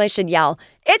you really should yell.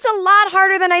 It's a lot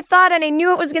harder than I thought, and I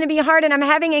knew it was going to be hard, and I'm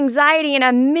having anxiety, and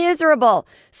I'm miserable.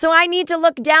 So I need to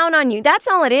look down on you. That's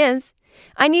all it is.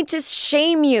 I need to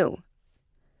shame you.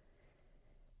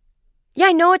 Yeah,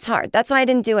 I know it's hard. That's why I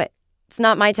didn't do it. It's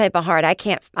not my type of hard. I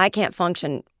can't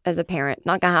function as a parent.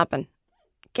 Not gonna happen.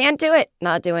 Can't do it.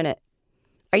 Not doing it.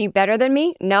 Are you better than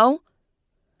me? No.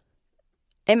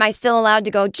 Am I still allowed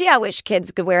to go, gee, I wish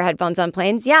kids could wear headphones on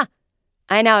planes? Yeah.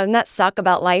 I know. And that suck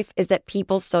about life is that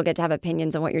people still get to have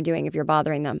opinions on what you're doing if you're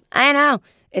bothering them. I know.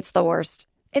 It's the worst.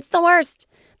 It's the worst.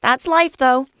 That's life,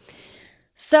 though.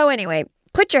 So anyway,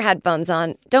 put your headphones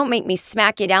on. Don't make me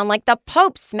smack you down like the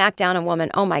Pope smacked down a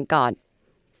woman. Oh, my God.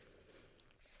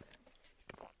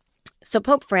 So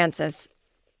Pope Francis,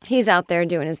 he's out there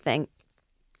doing his thing,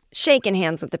 shaking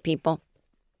hands with the people.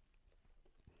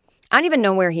 I don't even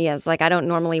know where he is. Like, I don't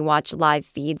normally watch live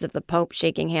feeds of the Pope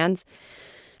shaking hands.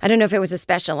 I don't know if it was a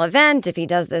special event, if he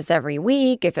does this every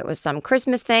week, if it was some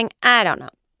Christmas thing. I don't know.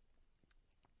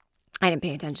 I didn't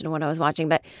pay attention to what I was watching,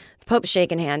 but the Pope's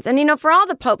shaking hands. And, for all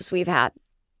the popes we've had,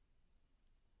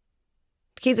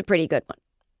 he's a pretty good one.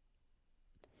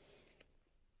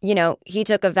 He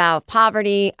took a vow of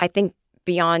poverty. I think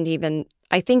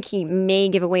I think he may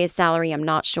give away his salary. I'm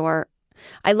not sure.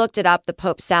 I looked it up. The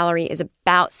Pope's salary is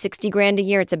about $60,000 a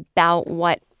year. It's about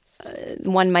what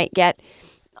one might get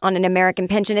on an American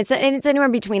pension. It's anywhere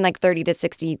between like $30,000 to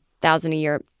 $60,000 a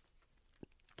year,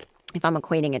 if I'm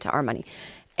equating it to our money.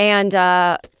 And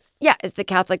is the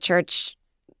Catholic Church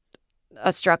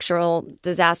a structural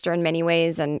disaster in many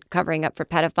ways and covering up for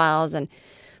pedophiles and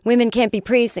women can't be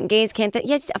priests and gays can't.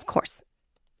 Yes, of course.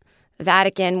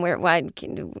 Vatican,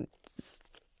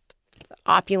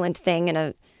 opulent thing in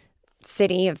a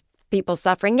city of people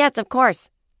suffering. Yes, of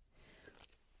course.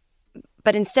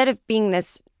 But instead of being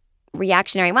this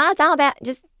reactionary, well, it's all bad,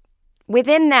 just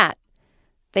within that,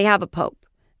 they have a pope.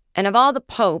 And of all the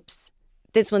popes,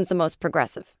 this one's the most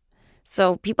progressive.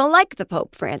 So people like the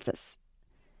Pope Francis.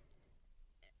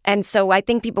 And so I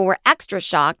think people were extra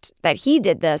shocked that he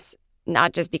did this,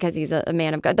 not just because he's a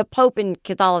man of God. The Pope in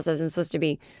Catholicism is supposed to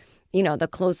be, the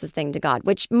closest thing to God,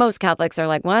 which most Catholics are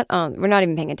like, what? Oh, we're not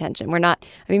even paying attention. We're not,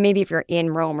 maybe if you're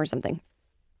in Rome or something.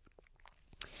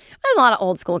 There's a lot of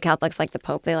old school Catholics like the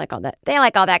Pope. They like all that. They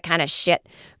like all that kind of shit.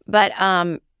 But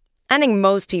I think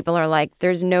most people are like,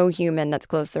 there's no human that's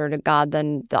closer to God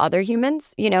than the other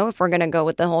humans, if we're going to go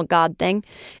with the whole God thing.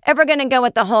 If we're going to go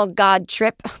with the whole God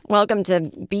trip, welcome to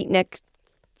beatnik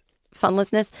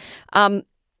funlessness. But,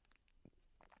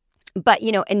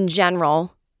 in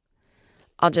general,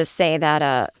 I'll just say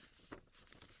that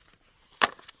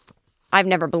I've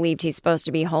never believed he's supposed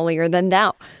to be holier than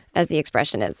thou, as the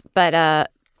expression is. But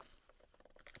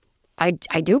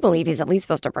I do believe he's at least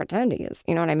supposed to pretend he is.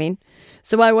 You know what I mean?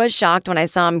 So I was shocked when I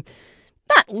saw him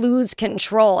not lose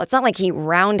control. It's not like he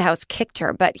roundhouse kicked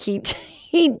her, but he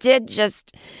did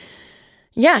just,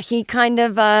 he kind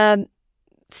of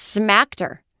smacked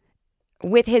her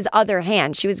with his other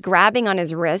hand. She was grabbing on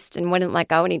his wrist and wouldn't let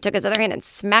go, and he took his other hand and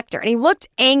smacked her. And he looked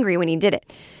angry when he did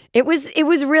it. It was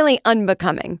really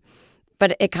unbecoming,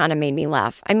 but it kind of made me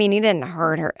laugh. I mean, he didn't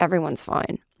hurt her. Everyone's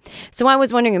fine. So I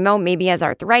was wondering, maybe he has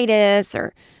arthritis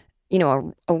or,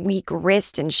 a weak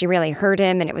wrist, and she really hurt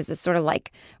him. And it was this sort of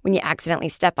like when you accidentally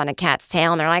step on a cat's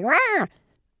tail and they're like, rah!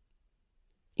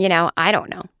 I don't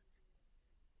know.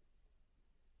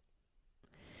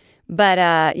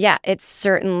 But it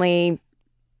certainly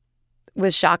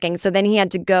was shocking. So then he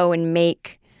had to go and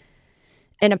make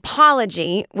an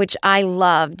apology, which I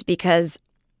loved because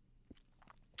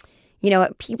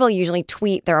people usually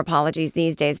tweet their apologies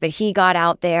these days, but he got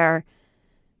out there.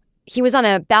 He was on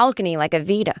a balcony like a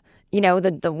Vita.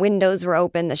 The windows were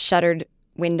open, the shuttered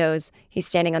windows. He's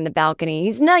standing on the balcony.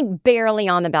 He's not barely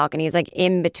on the balcony. He's like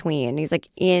in between. He's like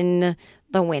in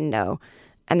the window.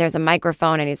 And there's a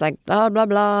microphone and he's like, blah, blah,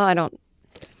 blah. I don't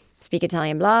speak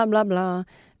Italian, blah, blah, blah.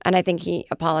 And I think he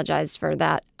apologized for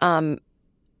that. And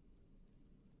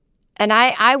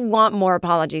I want more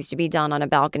apologies to be done on a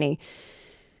balcony.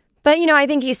 But, I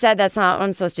think he said that's not what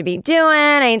I'm supposed to be doing.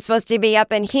 I ain't supposed to be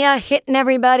up in here hitting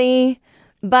everybody.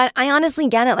 But I honestly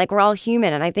get it. Like, we're all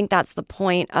human. And I think that's the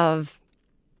point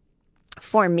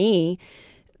for me,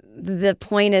 the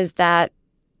point is that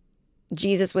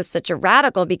Jesus was such a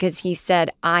radical because he said,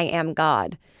 I am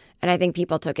God. And I think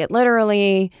people took it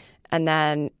literally and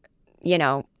then,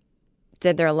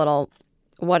 did their little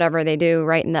whatever they do,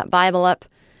 writing that Bible up,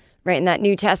 writing that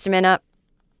New Testament up.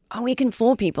 Oh, we can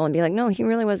fool people and be like, no, he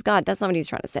really was God. That's not what he was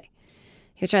trying to say.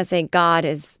 He was trying to say God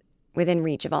is within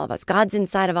reach of all of us. God's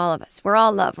inside of all of us. We're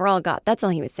all love. We're all God. That's all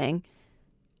he was saying.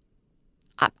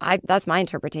 That's my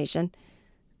interpretation.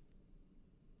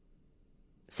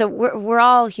 So we're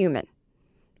all human.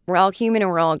 We're all human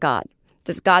and we're all God.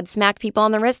 Does God smack people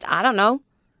on the wrist? I don't know.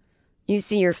 You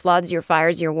see your floods, your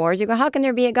fires, your wars. You go, how can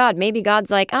there be a God? Maybe God's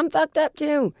like, I'm fucked up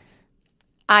too.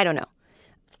 I don't know.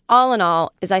 All in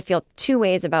all, is I feel two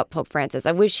ways about Pope Francis.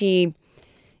 I wish he,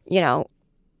 I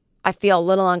feel a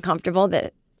little uncomfortable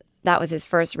that was his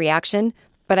first reaction,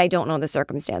 but I don't know the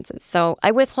circumstances. So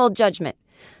I withhold judgment.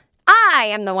 I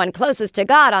am the one closest to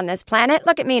God on this planet.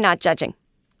 Look at me not judging.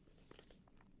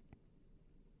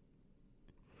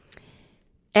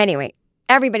 Anyway,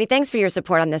 everybody, thanks for your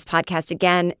support on this podcast.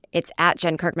 Again, it's at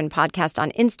Jen Kirkman Podcast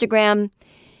on Instagram.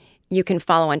 You can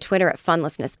follow on Twitter at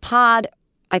FunlessnessPod.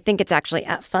 I think it's actually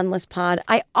at FunlessPod.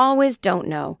 I always don't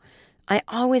know. And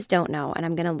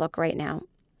I'm going to look right now.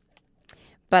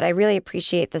 But I really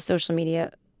appreciate the social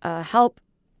media help.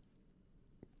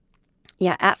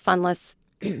 Yeah, at Funless.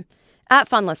 At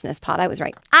FunlessnessPod.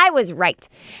 I was right.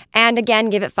 And again,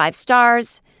 give it 5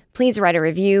 stars. Please write a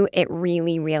review. It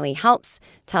really, really helps.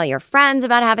 Tell your friends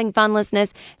about having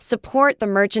funlessness. Support the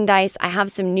merchandise. I have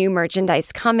some new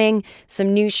merchandise coming,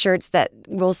 some new shirts that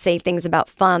will say things about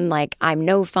fun, like I'm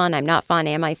no fun, I'm not fun,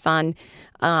 am I fun?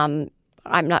 I'm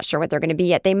not sure what they're going to be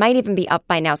yet. They might even be up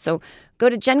by now. So go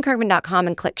to jenkirkman.com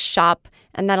and click shop,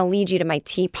 and that'll lead you to my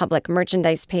TeePublic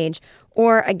merchandise page.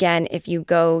 Or again, if you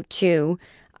go to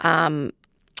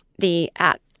the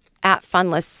at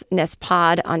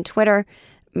FunlessnessPod on Twitter,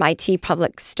 my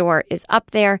TeePublic store is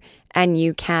up there, and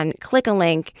you can click a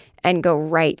link and go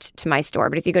right to my store.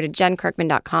 But if you go to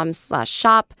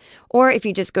jenkirkman.com/shop, or if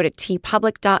you just go to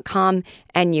teepublic.com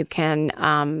and you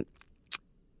can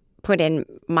put in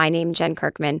my name, Jen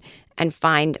Kirkman, and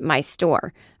find my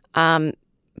store.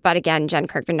 But again,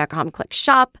 JenKirkman.com, click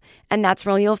shop, and that's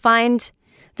where you'll find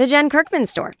the Jen Kirkman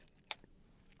store.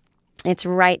 It's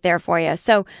right there for you.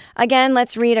 So again,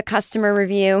 let's read a customer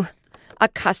review. A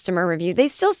customer review. They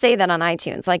still say that on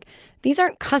iTunes. Like, these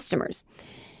aren't customers.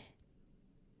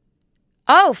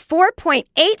 Oh,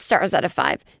 4.8 stars out of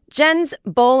 5. Jen's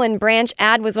Bowl and Branch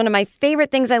ad was one of my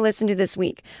favorite things I listened to this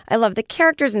week. I love the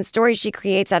characters and stories she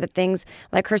creates out of things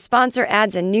like her sponsor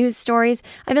ads and news stories.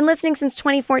 I've been listening since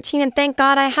 2014, and thank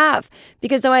God I have.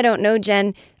 Because though I don't know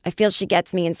Jen, I feel she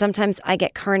gets me, and sometimes I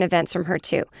get current events from her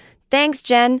too. Thanks,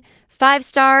 Jen. 5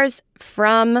 stars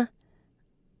from...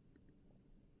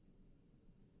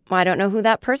 Well, I don't know who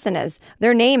that person is.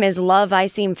 Their name is Love I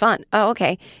Seem Fun. Oh,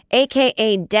 okay.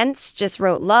 AKA Dents just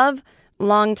wrote love.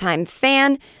 Longtime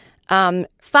fan.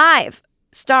 5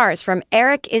 stars from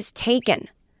Eric is Taken.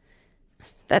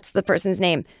 That's the person's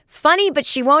name. Funny, but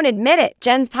she won't admit it.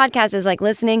 Jen's podcast is like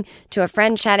listening to a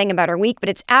friend chatting about her week, but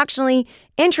it's actually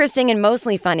interesting and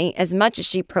mostly funny as much as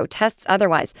she protests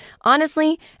otherwise.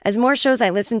 Honestly, as more shows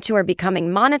I listen to are becoming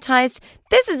monetized,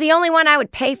 this is the only one I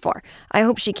would pay for. I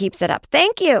hope she keeps it up.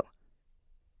 Thank you.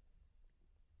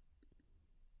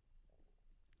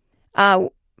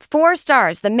 4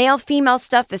 stars. The male-female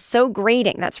stuff is so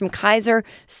grating. That's from Kaiser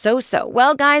So-So.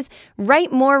 Well, guys,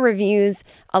 write more reviews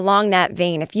along that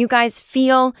vein. If you guys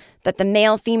feel that the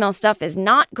male-female stuff is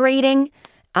not grating,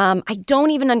 I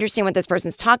don't even understand what this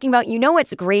person's talking about. You know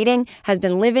what's grating has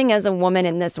been living as a woman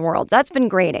in this world. That's been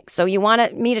grating. So you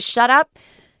want me to shut up?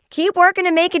 Keep working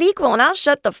to make it equal, and I'll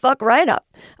shut the fuck right up.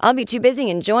 I'll be too busy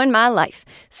enjoying my life.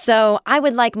 So I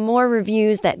would like more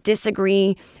reviews that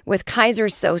disagree with Kaiser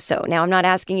So-So. Now, I'm not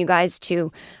asking you guys to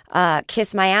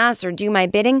kiss my ass or do my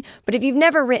bidding, but if you've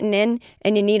never written in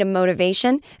and you need a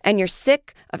motivation and you're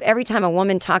sick of every time a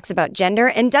woman talks about gender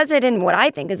and does it in what I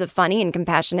think is a funny and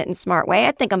compassionate and smart way,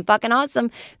 I think I'm fucking awesome,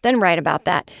 then write about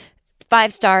that.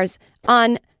 5 stars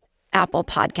on Apple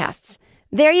Podcasts.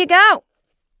 There you go.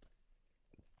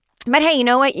 But hey, you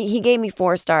know what? He gave me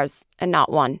 4 stars and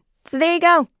not 1. So there you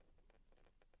go.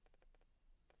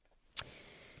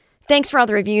 Thanks for all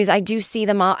the reviews. I do see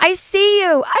them all. I see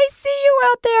you. I see you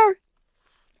out there.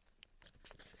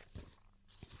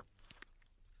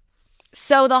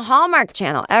 So the Hallmark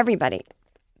Channel, everybody,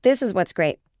 this is what's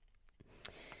great.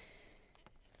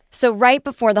 So right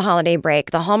before the holiday break,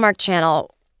 the Hallmark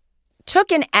Channel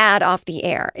took an ad off the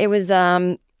air. It was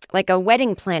like a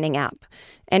wedding planning app.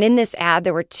 And in this ad,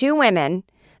 there were 2 women.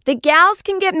 The gals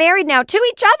can get married now to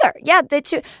each other. Yeah, the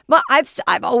 2. Well,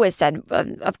 I've always said,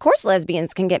 of course,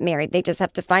 lesbians can get married. They just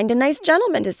have to find a nice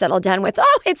gentleman to settle down with.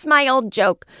 Oh, it's my old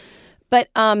joke. But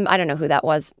I don't know who that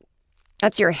was.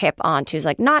 That's your hip aunt who's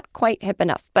like not quite hip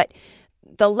enough. But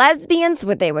the lesbians,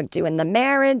 what they were doing the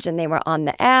marriage, and they were on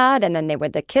the ad, and then they were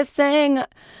the kissing.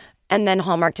 And then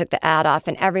Hallmark took the ad off,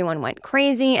 and everyone went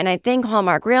crazy. And I think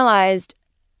Hallmark realized,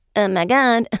 oh my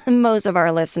God, most of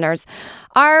our listeners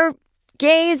are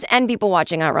gays and people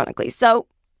watching ironically. So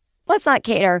let's not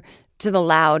cater to the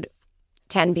loud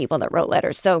 10 people that wrote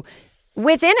letters. So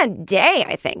within a day,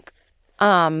 I think,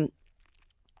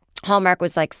 Hallmark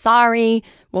was like, sorry,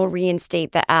 we'll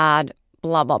reinstate the ad,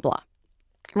 blah, blah, blah.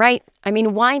 Right? I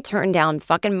mean, why turn down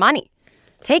fucking money?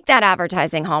 Take that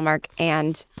advertising, Hallmark,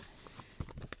 and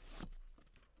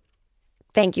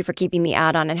thank you for keeping the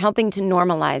ad on and helping to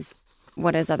normalize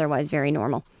what is otherwise very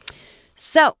normal.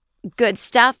 So, good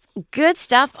stuff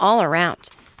all around.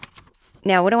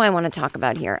 Now, what do I want to talk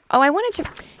about here? Oh, I wanted to,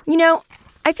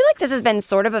 I feel like this has been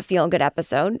sort of a feel-good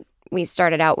episode. We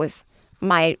started out with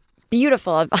my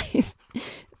beautiful advice,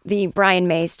 the Brian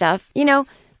May stuff.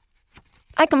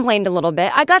 I complained a little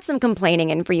bit. I got some complaining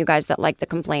in for you guys that like the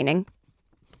complaining.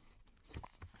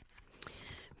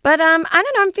 But, I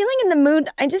don't know, I'm feeling in the mood.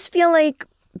 I just feel like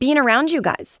being around you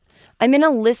guys. I'm in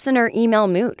a listener email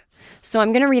mood. So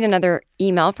I'm going to read another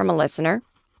email from a listener.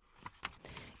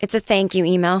 It's a thank you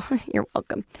email. You're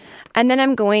welcome. And then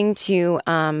I'm going to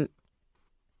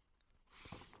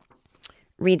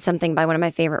read something by one of my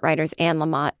favorite writers, Anne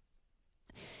Lamott.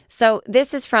 So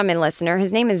this is from a listener.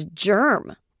 His name is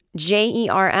Germ.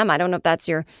 Jerm. I don't know if that's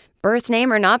your birth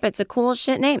name or not, but it's a cool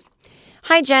shit name.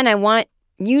 Hi, Jen. I want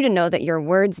you to know that your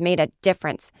words made a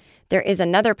difference. There is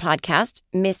another podcast,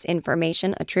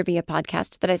 Misinformation, a trivia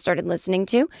podcast that I started listening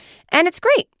to, and it's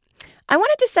great. I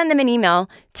wanted to send them an email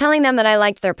telling them that I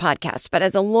liked their podcast, but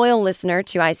as a loyal listener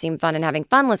to I Seem Fun and Having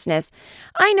Fun listeners,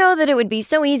 I know that it would be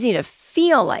so easy to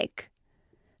feel like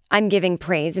I'm giving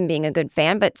praise and being a good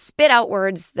fan, but spit out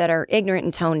words that are ignorant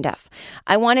and tone deaf.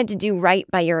 I wanted to do right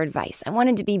by your advice. I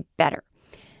wanted to be better.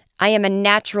 I am a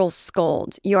natural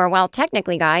scold. Your, while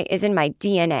technically guy, is in my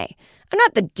DNA. I'm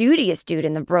not the dudiest dude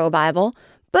in the bro Bible,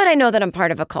 but I know that I'm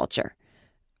part of a culture.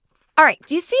 All right,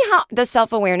 do you see how the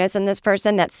self-awareness in this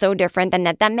person that's so different than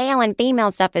that the male and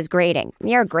female stuff is grating?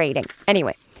 You're grating.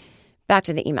 Anyway, back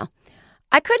to the email.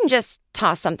 I couldn't just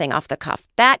toss something off the cuff.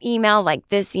 That email, like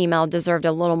this email, deserved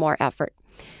a little more effort.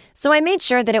 So I made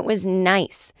sure that it was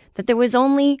nice, that there was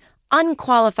only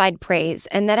unqualified praise,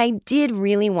 and that I did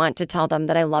really want to tell them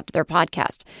that I loved their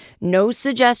podcast. No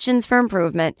suggestions for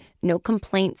improvement, no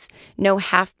complaints, no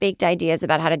half-baked ideas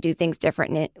about how to do things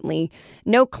differently,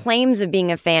 no claims of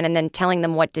being a fan and then telling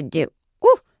them what to do.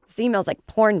 Ooh, this email's like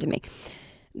porn to me.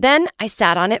 Then I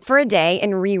sat on it for a day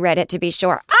and reread it to be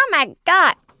sure. Oh my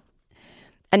God!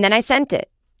 And then I sent it,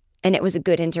 and it was a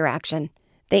good interaction.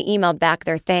 They emailed back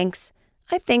their thanks.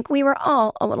 I think we were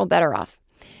all a little better off.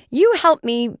 You helped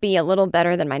me be a little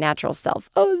better than my natural self.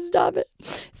 Oh, stop it.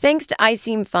 Thanks to I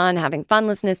Seem Fun, having fun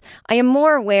listeners, I am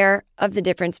more aware of the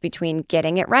difference between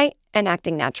getting it right and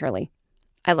acting naturally.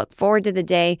 I look forward to the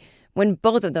day when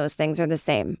both of those things are the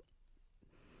same.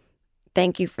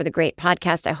 Thank you for the great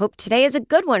podcast. I hope today is a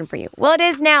good one for you. Well, it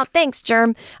is now. Thanks,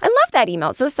 Germ. I love that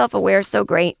email. It's so self-aware, so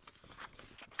great.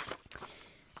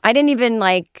 I didn't even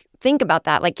think about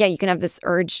that. Yeah, you can have this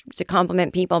urge to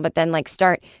compliment people, but then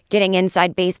start getting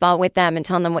inside baseball with them and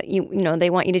telling them what they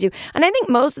want you to do. And I think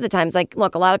most of the times,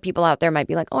 look, a lot of people out there might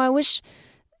be like, oh, I wish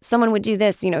someone would do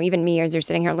this, even me as you're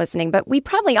sitting here listening. But we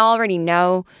probably already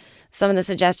know some of the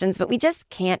suggestions, but we just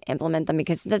can't implement them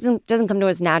because it doesn't come to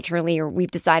us naturally, or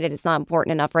we've decided it's not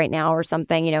important enough right now or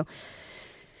something, And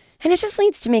it just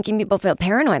leads to making people feel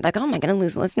paranoid. Oh, am I going to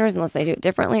lose listeners unless I do it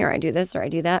differently, or I do this or I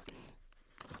do that?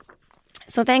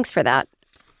 So thanks for that.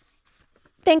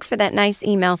 Thanks for that nice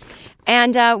email.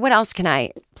 And what else can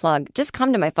I plug? Just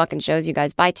come to my fucking shows, you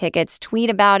guys. Buy tickets, tweet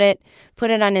about it, put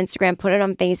it on Instagram, put it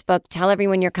on Facebook, tell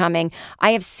everyone you're coming.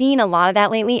 I have seen a lot of that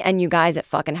lately, and you guys, it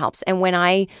fucking helps. And when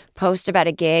I post about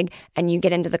a gig and you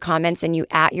get into the comments and you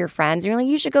at your friends, and you're like,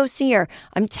 you should go see her.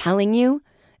 I'm telling you,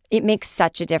 it makes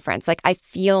such a difference. I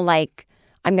feel like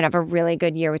I'm going to have a really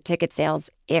good year with ticket sales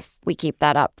if we keep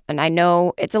that up. And I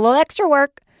know it's a little extra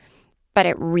work, but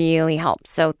it really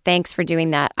helps. So thanks for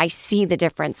doing that. I see the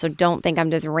difference. So don't think I'm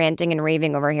just ranting and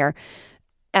raving over here.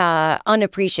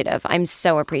 Unappreciative. I'm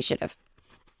so appreciative.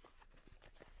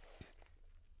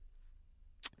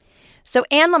 So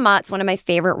Anne Lamott's one of my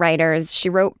favorite writers. She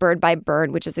wrote Bird by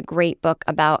Bird, which is a great book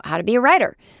about how to be a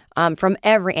writer from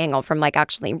every angle, from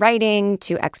actually writing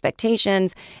to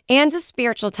expectations. Anne's a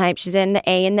spiritual type. She's in the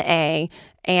A and the A.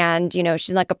 And,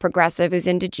 she's a progressive who's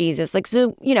into Jesus.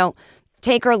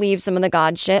 Take or leave some of the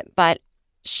God shit, but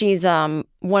she's one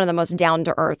of the most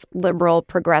down-to-earth, liberal,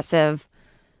 progressive.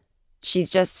 She's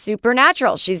just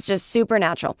supernatural.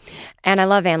 And I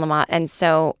love Anne Lamott. And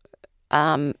so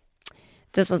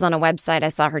this was on a website. I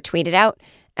saw her tweet it out,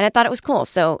 and I thought it was cool.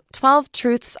 So 12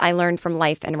 truths I learned from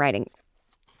life and writing.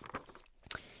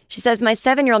 She says, my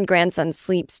 7-year-old grandson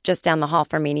sleeps just down the hall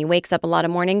from me, and he wakes up a lot of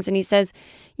mornings, and he says,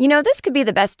 this could be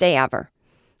the best day ever.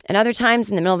 And other times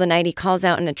in the middle of the night, he calls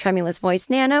out in a tremulous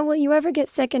voice, Nana, will you ever get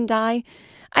sick and die?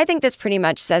 I think this pretty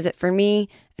much says it for me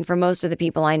and for most of the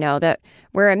people I know, that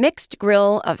we're a mixed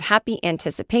grill of happy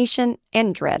anticipation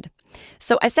and dread.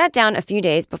 So I sat down a few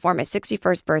days before my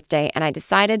 61st birthday, and I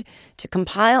decided to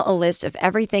compile a list of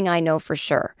everything I know for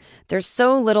sure. There's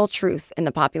so little truth in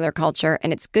the popular culture,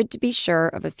 and it's good to be sure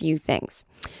of a few things.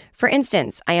 For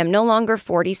instance, I am no longer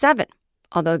 47.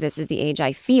 Although this is the age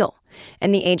I feel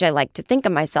and the age I like to think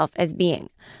of myself as being.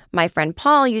 My friend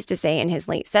Paul used to say in his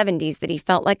late 70s that he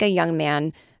felt like a young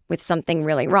man with something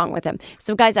really wrong with him.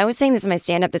 So guys, I was saying this in my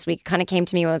stand-up this week. It kind of came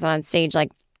to me when I was on stage,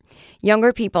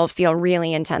 younger people feel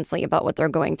really intensely about what they're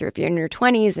going through. If you're in your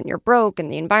 20s and you're broke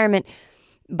and the environment,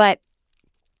 but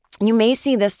you may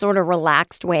see this sort of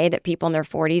relaxed way that people in their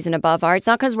 40s and above are. It's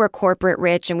not because we're corporate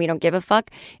rich and we don't give a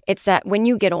fuck. It's that when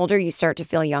you get older, you start to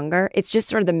feel younger. It's just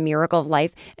sort of the miracle of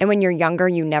life. And when you're younger,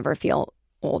 you never feel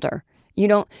older.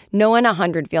 No one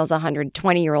 100 feels 100.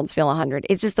 20-year-olds feel 100.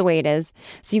 It's just the way it is.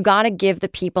 So you got to give the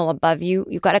people above you,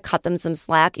 you got to cut them some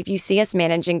slack. If you see us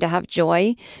managing to have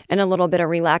joy and a little bit of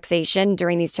relaxation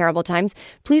during these terrible times,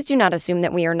 please do not assume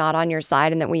that we are not on your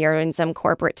side and that we are in some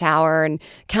corporate tower and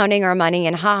counting our money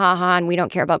and and we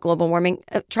don't care about global warming.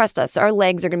 Trust us, our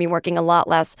legs are going to be working a lot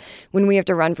less when we have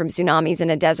to run from tsunamis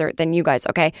in a desert than you guys,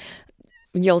 okay?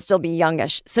 You'll still be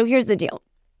youngish. So here's the deal.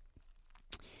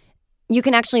 You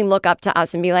can actually look up to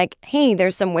us and be like, hey,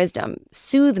 there's some wisdom.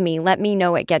 Soothe me. Let me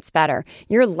know it gets better.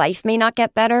 Your life may not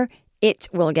get better. It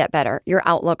will get better. Your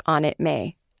outlook on it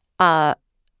may. I'm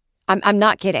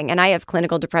not kidding. And I have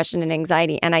clinical depression and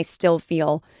anxiety, and I still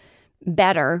feel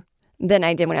better than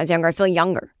I did when I was younger. I feel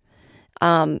younger.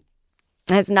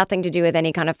 It has nothing to do with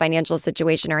any kind of financial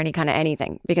situation or any kind of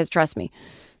anything, because trust me,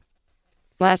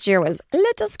 last year was a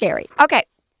little scary. Okay,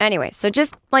 anyway, so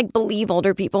just like believe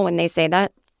older people when they say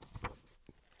that.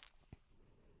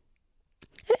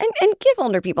 And give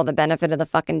older people the benefit of the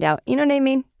fucking doubt. You know what I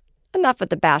mean? Enough with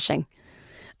the bashing.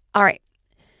 All right.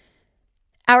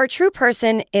 Our true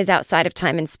person is outside of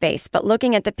time and space, but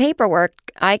looking at the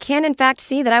paperwork, I can in fact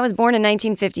see that I was born in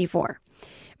 1954.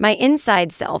 My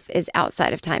inside self is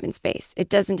outside of time and space. It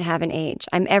doesn't have an age.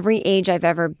 I'm every age I've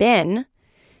ever been,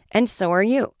 and so are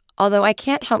you. Although I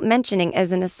can't help mentioning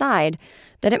as an aside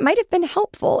that it might have been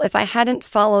helpful if I hadn't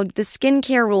followed the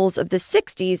skincare rules of the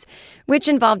 60s, which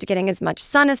involved getting as much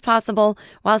sun as possible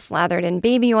while slathered in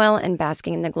baby oil and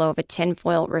basking in the glow of a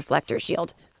tinfoil reflector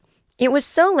shield. It was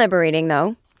so liberating,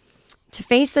 though, to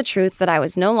face the truth that I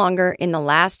was no longer in the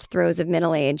last throes of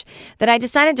middle age, that I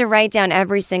decided to write down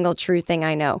every single true thing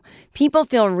I know. People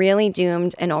feel really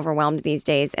doomed and overwhelmed these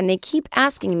days, and they keep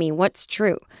asking me what's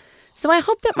true. So I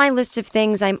hope that my list of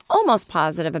things I'm almost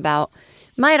positive about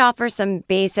might offer some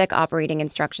basic operating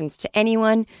instructions to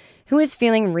anyone who is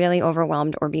feeling really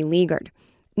overwhelmed or beleaguered.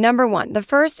 Number 1, the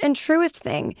first and truest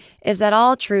thing is that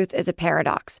all truth is a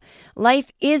paradox.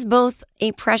 Life is both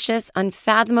a precious,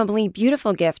 unfathomably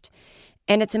beautiful gift,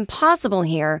 and it's impossible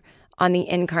here on the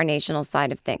incarnational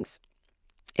side of things.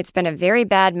 It's been a very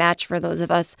bad match for those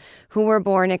of us who were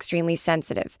born extremely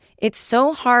sensitive. It's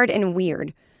so hard and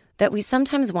weird that we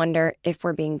sometimes wonder if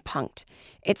we're being punked.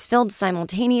 It's filled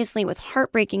simultaneously with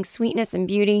heartbreaking sweetness and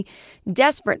beauty,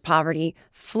 desperate poverty,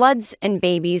 floods and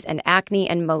babies, and acne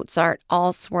and Mozart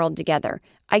all swirled together.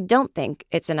 I don't think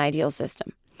it's an ideal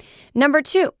system. Number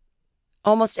 2,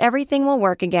 almost everything will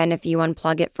work again if you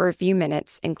unplug it for a few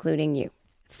minutes, including you.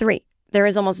 3, there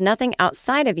is almost nothing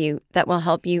outside of you that will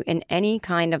help you in any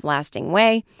kind of lasting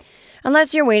way,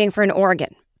 unless you're waiting for an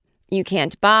organ. You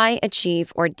can't buy,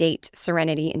 achieve, or date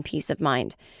serenity and peace of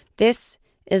mind. This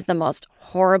is the most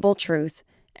horrible truth,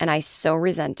 and I so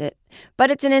resent it.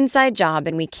 But it's an inside job,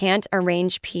 and we can't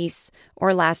arrange peace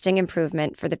or lasting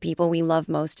improvement for the people we love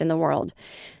most in the world.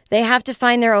 They have to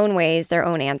find their own ways, their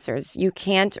own answers. You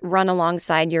can't run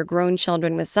alongside your grown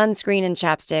children with sunscreen and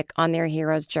chapstick on their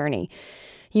hero's journey.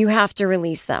 You have to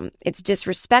release them. It's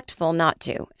disrespectful not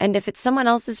to. And if it's someone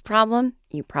else's problem,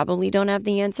 you probably don't have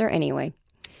the answer anyway.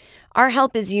 Our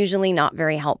help is usually not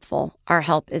very helpful. Our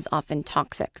help is often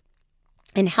toxic.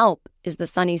 And help is the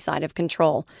sunny side of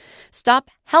control. Stop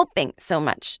helping so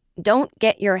much. Don't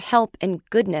get your help and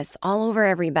goodness all over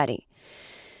everybody.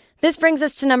 This brings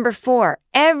us to number 4.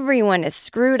 Everyone is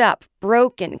screwed up,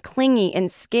 broken, clingy, and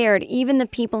scared, even the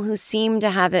people who seem to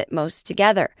have it most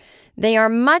together. They are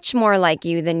much more like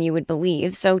you than you would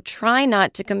believe, so try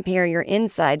not to compare your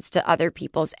insides to other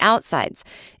people's outsides.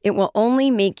 It will only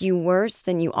make you worse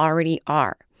than you already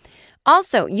are.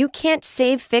 Also, you can't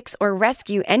save, fix, or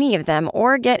rescue any of them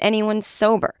or get anyone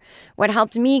sober. What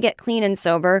helped me get clean and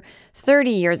sober 30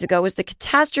 years ago was the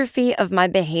catastrophe of my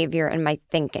behavior and my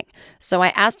thinking. So I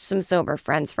asked some sober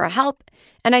friends for help,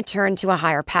 and I turned to a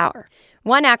higher power.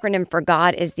 One acronym for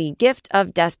God is the gift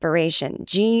of desperation,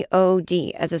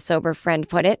 G-O-D, as a sober friend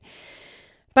put it.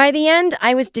 By the end,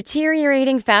 I was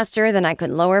deteriorating faster than I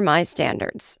could lower my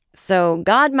standards. So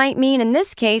God might mean, in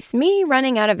this case, me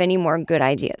running out of any more good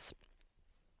ideas.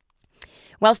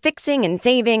 While fixing and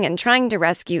saving and trying to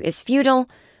rescue is futile,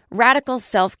 radical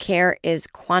self-care is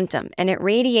quantum, and it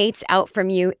radiates out from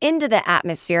you into the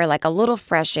atmosphere like a little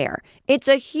fresh air. It's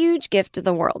a huge gift to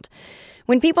the world.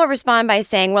 When people respond by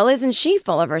saying, well, isn't she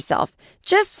full of herself?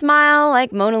 Just smile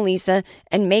like Mona Lisa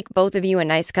and make both of you a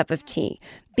nice cup of tea.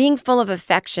 Being full of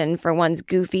affection for one's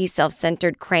goofy,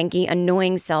 self-centered, cranky,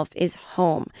 annoying self is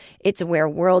home. It's where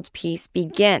world peace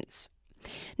begins.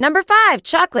 Number 5,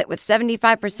 chocolate with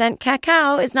 75%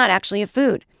 cacao is not actually a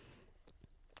food.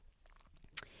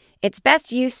 Its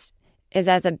best use is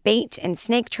as a bait in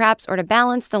snake traps or to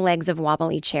balance the legs of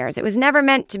wobbly chairs. It was never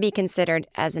meant to be considered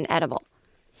as an edible.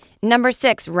 Number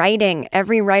 6, writing.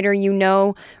 Every writer you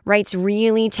know writes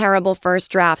really terrible first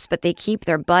drafts, but they keep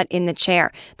their butt in the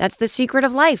chair. That's the secret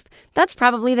of life. That's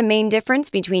probably the main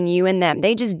difference between you and them.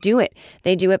 They just do it.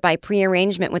 They do it by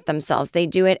prearrangement with themselves. They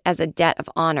do it as a debt of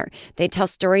honor. They tell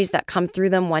stories that come through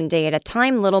them one day at a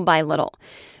time, little by little.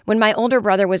 When my older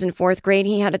brother was in 4th grade,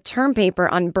 he had a term paper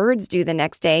on birds due the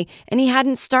next day, and he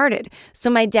hadn't started. So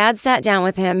my dad sat down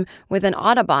with him with an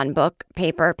Audubon book,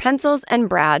 paper, pencils, and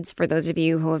brads, for those of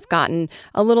you who have gotten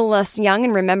a little less young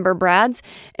and remember brads.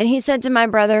 And he said to my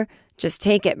brother, just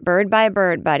take it bird by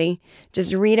bird, buddy.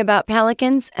 Just read about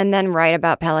pelicans and then write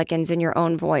about pelicans in your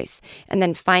own voice. And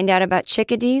then find out about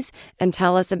chickadees and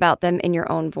tell us about them in your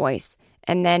own voice.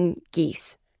 And then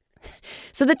geese.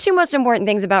 So the two most important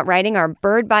things about writing are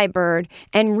bird by bird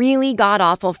and really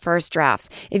god-awful first drafts.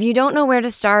 If you don't know where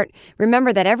to start,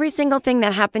 remember that every single thing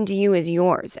that happened to you is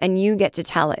yours, and you get to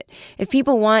tell it. If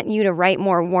people want you to write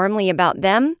more warmly about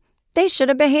them, they should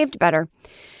have behaved better.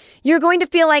 You're going to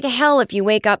feel like hell if you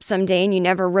wake up someday and you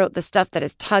never wrote the stuff that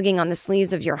is tugging on the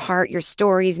sleeves of your heart, your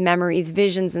stories, memories,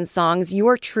 visions, and songs,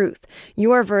 your truth,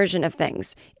 your version of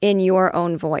things in your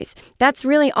own voice. That's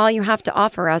really all you have to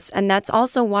offer us, and that's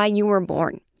also why you were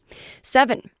born.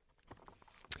 7.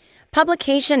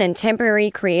 Publication and temporary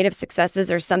creative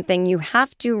successes are something you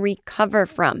have to recover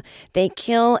from. They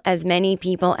kill as many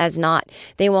people as not.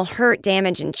 They will hurt,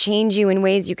 damage, and change you in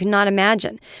ways you cannot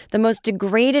imagine. The most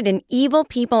degraded and evil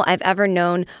people I've ever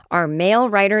known are male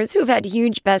writers who've had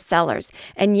huge bestsellers.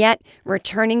 And yet,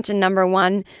 returning to number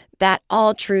one, that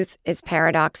all truth is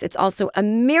paradox. It's also a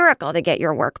miracle to get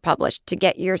your work published, to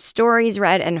get your stories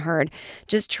read and heard.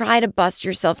 Just try to bust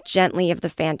yourself gently of the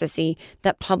fantasy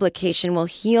that publication will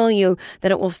heal you,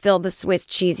 that it will fill the Swiss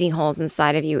cheesy holes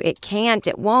inside of you. It can't,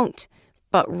 it won't.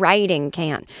 But writing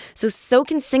can. So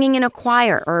can singing in a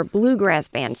choir or a bluegrass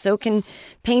band. So can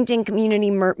painting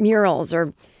community murals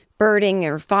or birding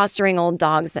or fostering old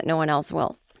dogs that no one else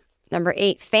will. Number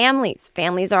 8, families.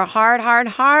 Families are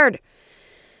hard.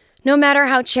 No matter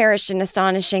how cherished and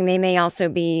astonishing, they may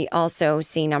also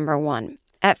see number 1.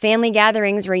 At family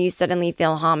gatherings where you suddenly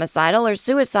feel homicidal or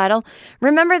suicidal,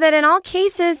 remember that in all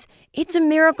cases, it's a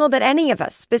miracle that any of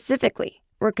us, specifically,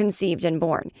 were conceived and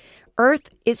born. Earth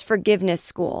is forgiveness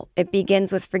school. It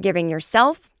begins with forgiving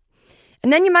yourself,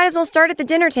 and then you might as well start at the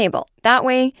dinner table. That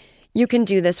way, you can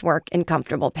do this work in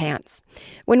comfortable pants.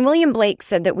 When William Blake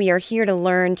said that we are here to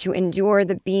learn to endure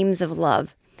the beams of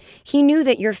love, he knew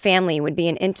that your family would be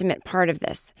an intimate part of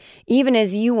this, even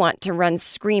as you want to run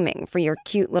screaming for your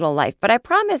cute little life. But I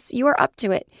promise you are up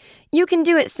to it. You can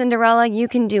do it, Cinderella. You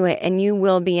can do it, and you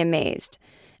will be amazed.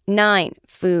 9,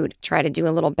 food. Try to do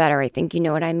a little better. I think you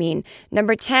know what I mean.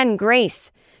 Number 10, grace.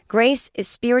 Grace is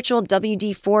spiritual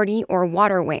WD-40 or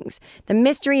water wings. The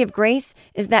mystery of grace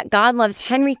is that God loves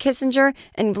Henry Kissinger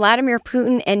and Vladimir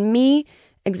Putin and me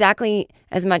exactly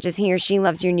as much as he or she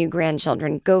loves your new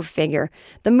grandchildren. Go figure.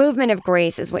 The movement of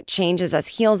grace is what changes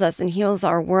us, and heals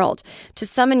our world. To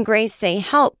summon grace, say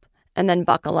help, and then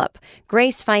buckle up.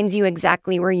 Grace finds you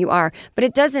exactly where you are, but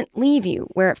it doesn't leave you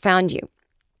where it found you.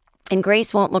 And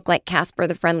grace won't look like Casper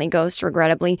the Friendly Ghost,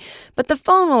 regrettably, but the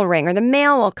phone will ring or the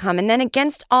mail will come, and then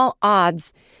against all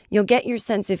odds, you'll get your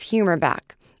sense of humor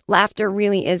back. Laughter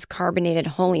really is carbonated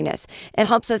holiness. It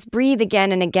helps us breathe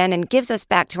again and gives us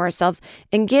back to ourselves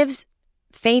and gives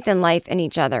faith in life and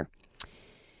each other.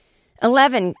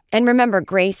 11, and remember,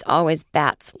 grace always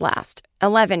bats last.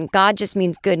 11, God just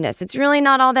means goodness. It's really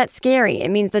not all that scary.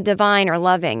 It means the divine or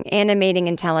loving, animating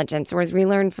intelligence, or as we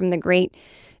learned from the great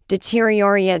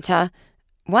deteriorata.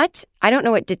 What? I don't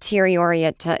know what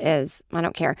deteriorata is. I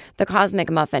don't care. The cosmic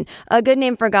muffin. A good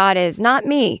name for God is not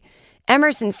me.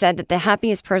 Emerson said that the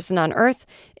happiest person on earth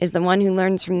is the one who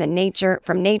learns from nature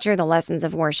the lessons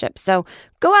of worship. So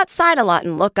go outside a lot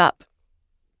and look up.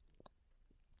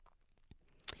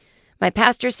 My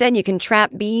pastor said you can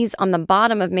trap bees on the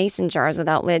bottom of mason jars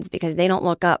without lids because they don't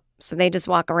look up. So they just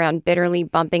walk around bitterly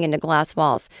bumping into glass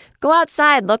walls. Go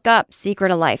outside, look up,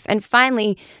 secret of life. And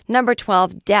finally, number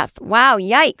 12, death. Wow,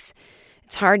 yikes.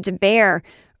 It's hard to bear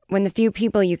when the few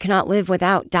people you cannot live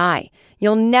without die.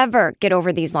 You'll never get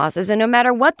over these losses, and no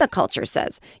matter what the culture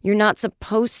says, you're not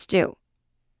supposed to.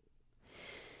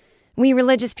 We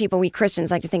religious people, we Christians,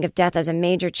 like to think of death as a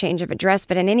major change of address,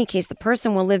 but in any case, the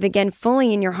person will live again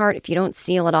fully in your heart if you don't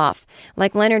seal it off.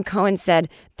 Like Leonard Cohen said,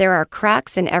 there are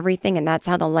cracks in everything, and that's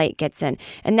how the light gets in.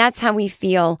 And that's how we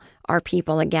feel our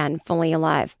people again, fully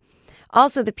alive.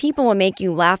 Also, the people will make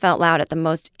you laugh out loud at the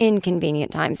most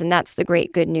inconvenient times, and that's the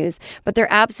great good news. But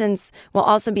their absence will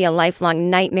also be a lifelong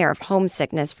nightmare of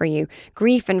homesickness for you.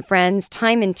 Grief and friends,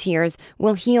 time and tears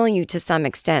will heal you to some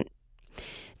extent.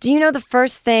 Do you know the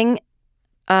first thing...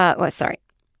 When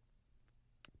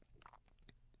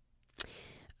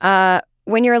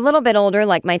you're a little bit older,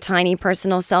 like my tiny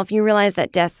personal self, you realize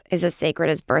that death is as sacred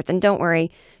as birth. And don't worry,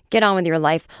 get on with your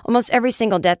life. Almost every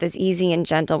single death is easy and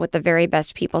gentle with the very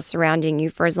best people surrounding you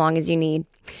for as long as you need.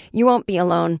 You won't be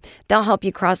alone. They'll help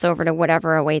you cross over to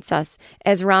whatever awaits us.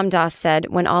 As Ram Dass said,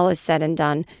 when all is said and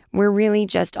done, we're really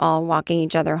just all walking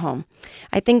each other home.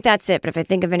 I think that's it, but if I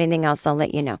think of anything else, I'll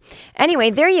let you know.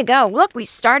 Anyway, there you go. Look, we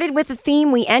started with a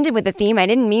theme. We ended with a theme. I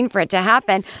didn't mean for it to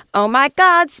happen. Oh my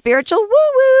God, spiritual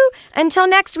woo-woo. Until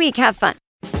next week, have fun.